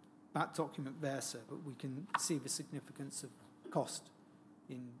that document there, sir, but we can see the significance of cost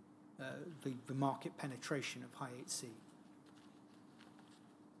in the market penetration of high HC.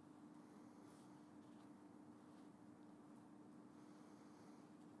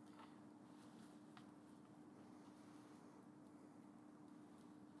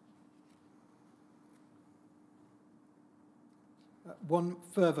 One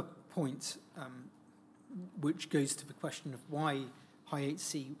further point, which goes to the question of why high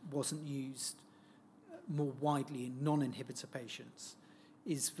HC wasn't used more widely in non-inhibitor patients,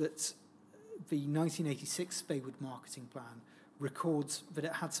 is that the 1986 Speywood marketing plan records that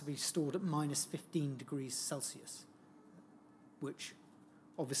it had to be stored at minus 15 degrees Celsius, which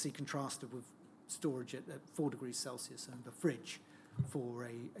obviously contrasted with storage at 4 degrees Celsius and the fridge for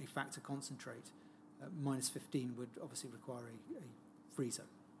a factor concentrate. Minus 15 would obviously require a freezer.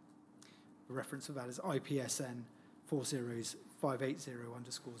 The reference of that is IPSN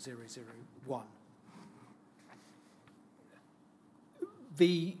 40580_001.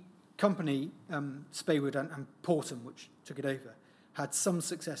 The company, Speywood and Portum, which took it over, had some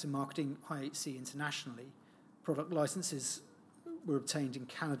success in marketing high HC internationally. Product licenses were obtained in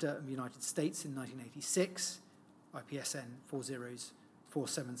Canada and the United States in 1986, IPSN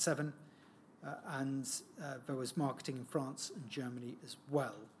 40477, and there was marketing in France and Germany as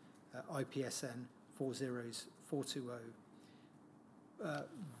well, IPSN 40420.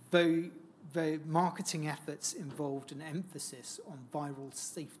 Though the marketing efforts involved an emphasis on viral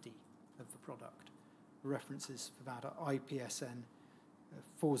safety of the product. The references for that are IPSN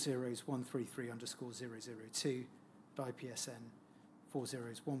 40133_002, IPSN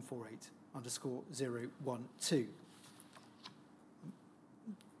 40148_012.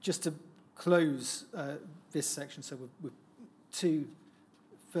 Just to close this section, so with two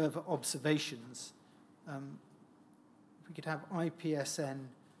further observations, if we could have IPSN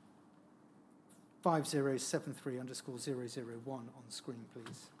 5073_001 on the screen,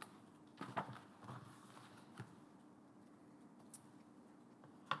 please.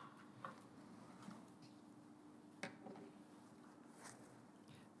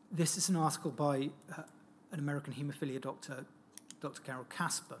 This is an article by an American haemophilia doctor, Dr. Carol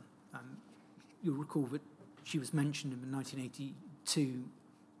Casper. You'll recall that she was mentioned in the 1982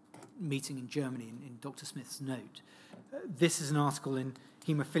 meeting in Germany in Dr. Smith's note. This is an article in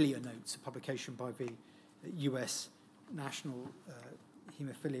Haemophilia Notes, a publication by the US National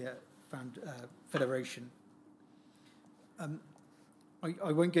Haemophilia Federation.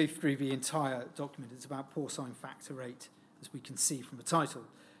 I won't go through the entire document. It's about porcine factor 8, as we can see from the title.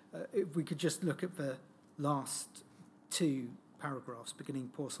 If we could just look at the last two paragraphs, beginning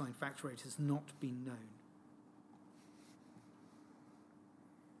porcine factor 8 has not been known.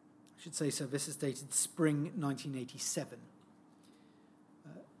 I should say so. This is dated spring 1987.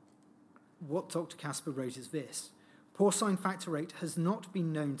 what Dr. Casper wrote is this: porcine factor VIII has not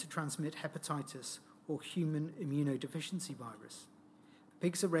been known to transmit hepatitis or human immunodeficiency virus.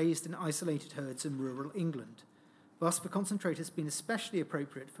 Pigs are raised in isolated herds in rural England. Thus, the concentrate has been especially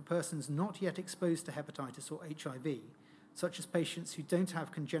appropriate for persons not yet exposed to hepatitis or HIV, such as patients who don't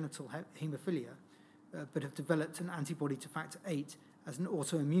have congenital haemophilia, but have developed an antibody to factor VIII as an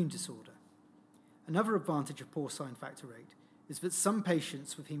autoimmune disorder. Another advantage of porcine factor VIII is that some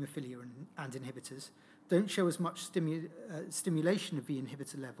patients with haemophilia and inhibitors don't show as much stimulation of the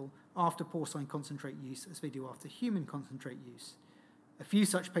inhibitor level after porcine concentrate use as they do after human concentrate use. A few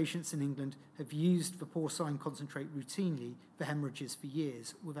such patients in England have used the porcine concentrate routinely for hemorrhages for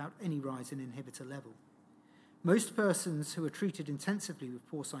years without any rise in inhibitor level. Most persons who are treated intensively with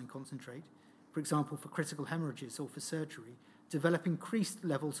porcine concentrate, for example for critical hemorrhages or for surgery, develop increased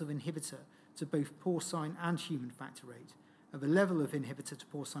levels of inhibitor to both porcine and human factor VIII, and the level of inhibitor to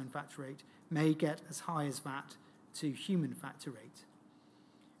porcine factor VIII may get as high as that to human factor VIII.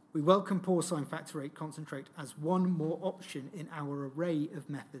 We welcome porcine factor VIII concentrate as one more option in our array of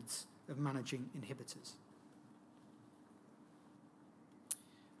methods of managing inhibitors.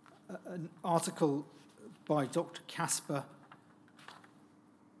 An article by Dr. Casper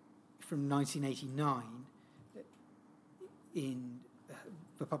from 1989 in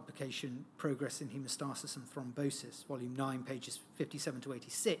the publication Progress in Hemostasis and Thrombosis, volume 9, pages 57 to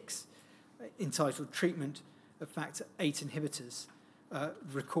 86, entitled Treatment of Factor VIII Inhibitors,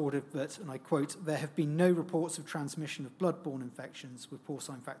 recorded that, and I quote, "There have been no reports of transmission of blood-borne infections with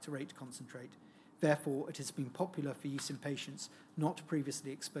porcine factor VIII concentrate. Therefore, it has been popular for use in patients not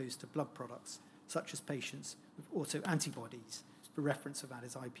previously exposed to blood products, such as patients with autoantibodies." The reference of that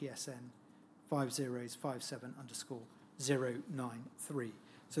is IPSN 5057_093.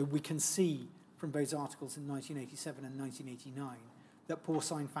 So we can see from those articles in 1987 and 1989 that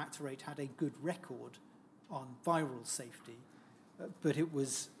porcine factor VIII had a good record on viral safety, but it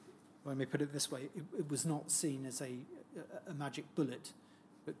was, if I may put it this way, it was not seen as a magic bullet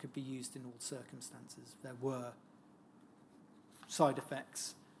that could be used in all circumstances. There were side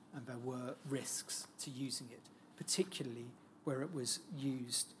effects and there were risks to using it, particularly where it was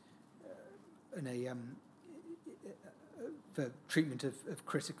used for treatment of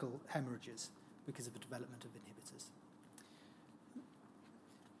critical hemorrhages because of the development of inhibitors.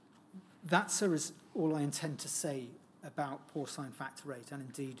 That, sir, is all I intend to say about porcine factor VIII, and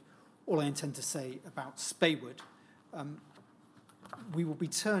indeed all I intend to say about Speywood. We will be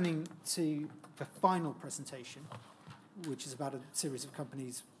turning to the final presentation, which is about a series of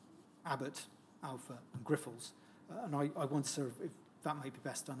companies, Abbott, Alpha, and Grifols. And I wonder, sir, if that might be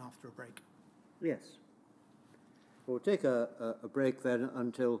best done after a break. Yes. We'll take a break then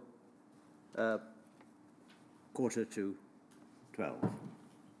until 11:45. Quarter to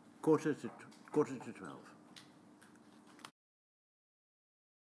 12.